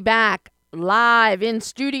we will be back live in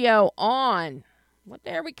studio on, what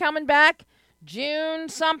day are we coming back? June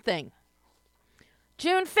something.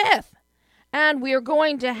 June 5th. And we are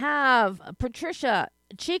going to have Patricia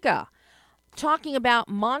Chica talking about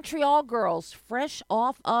Montreal Girls fresh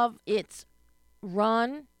off of its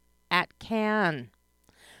run at Cannes.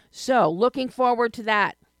 So, looking forward to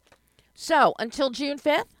that. So, until June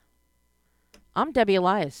 5th, I'm Debbie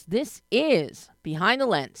Elias. This is Behind the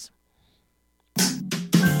Lens.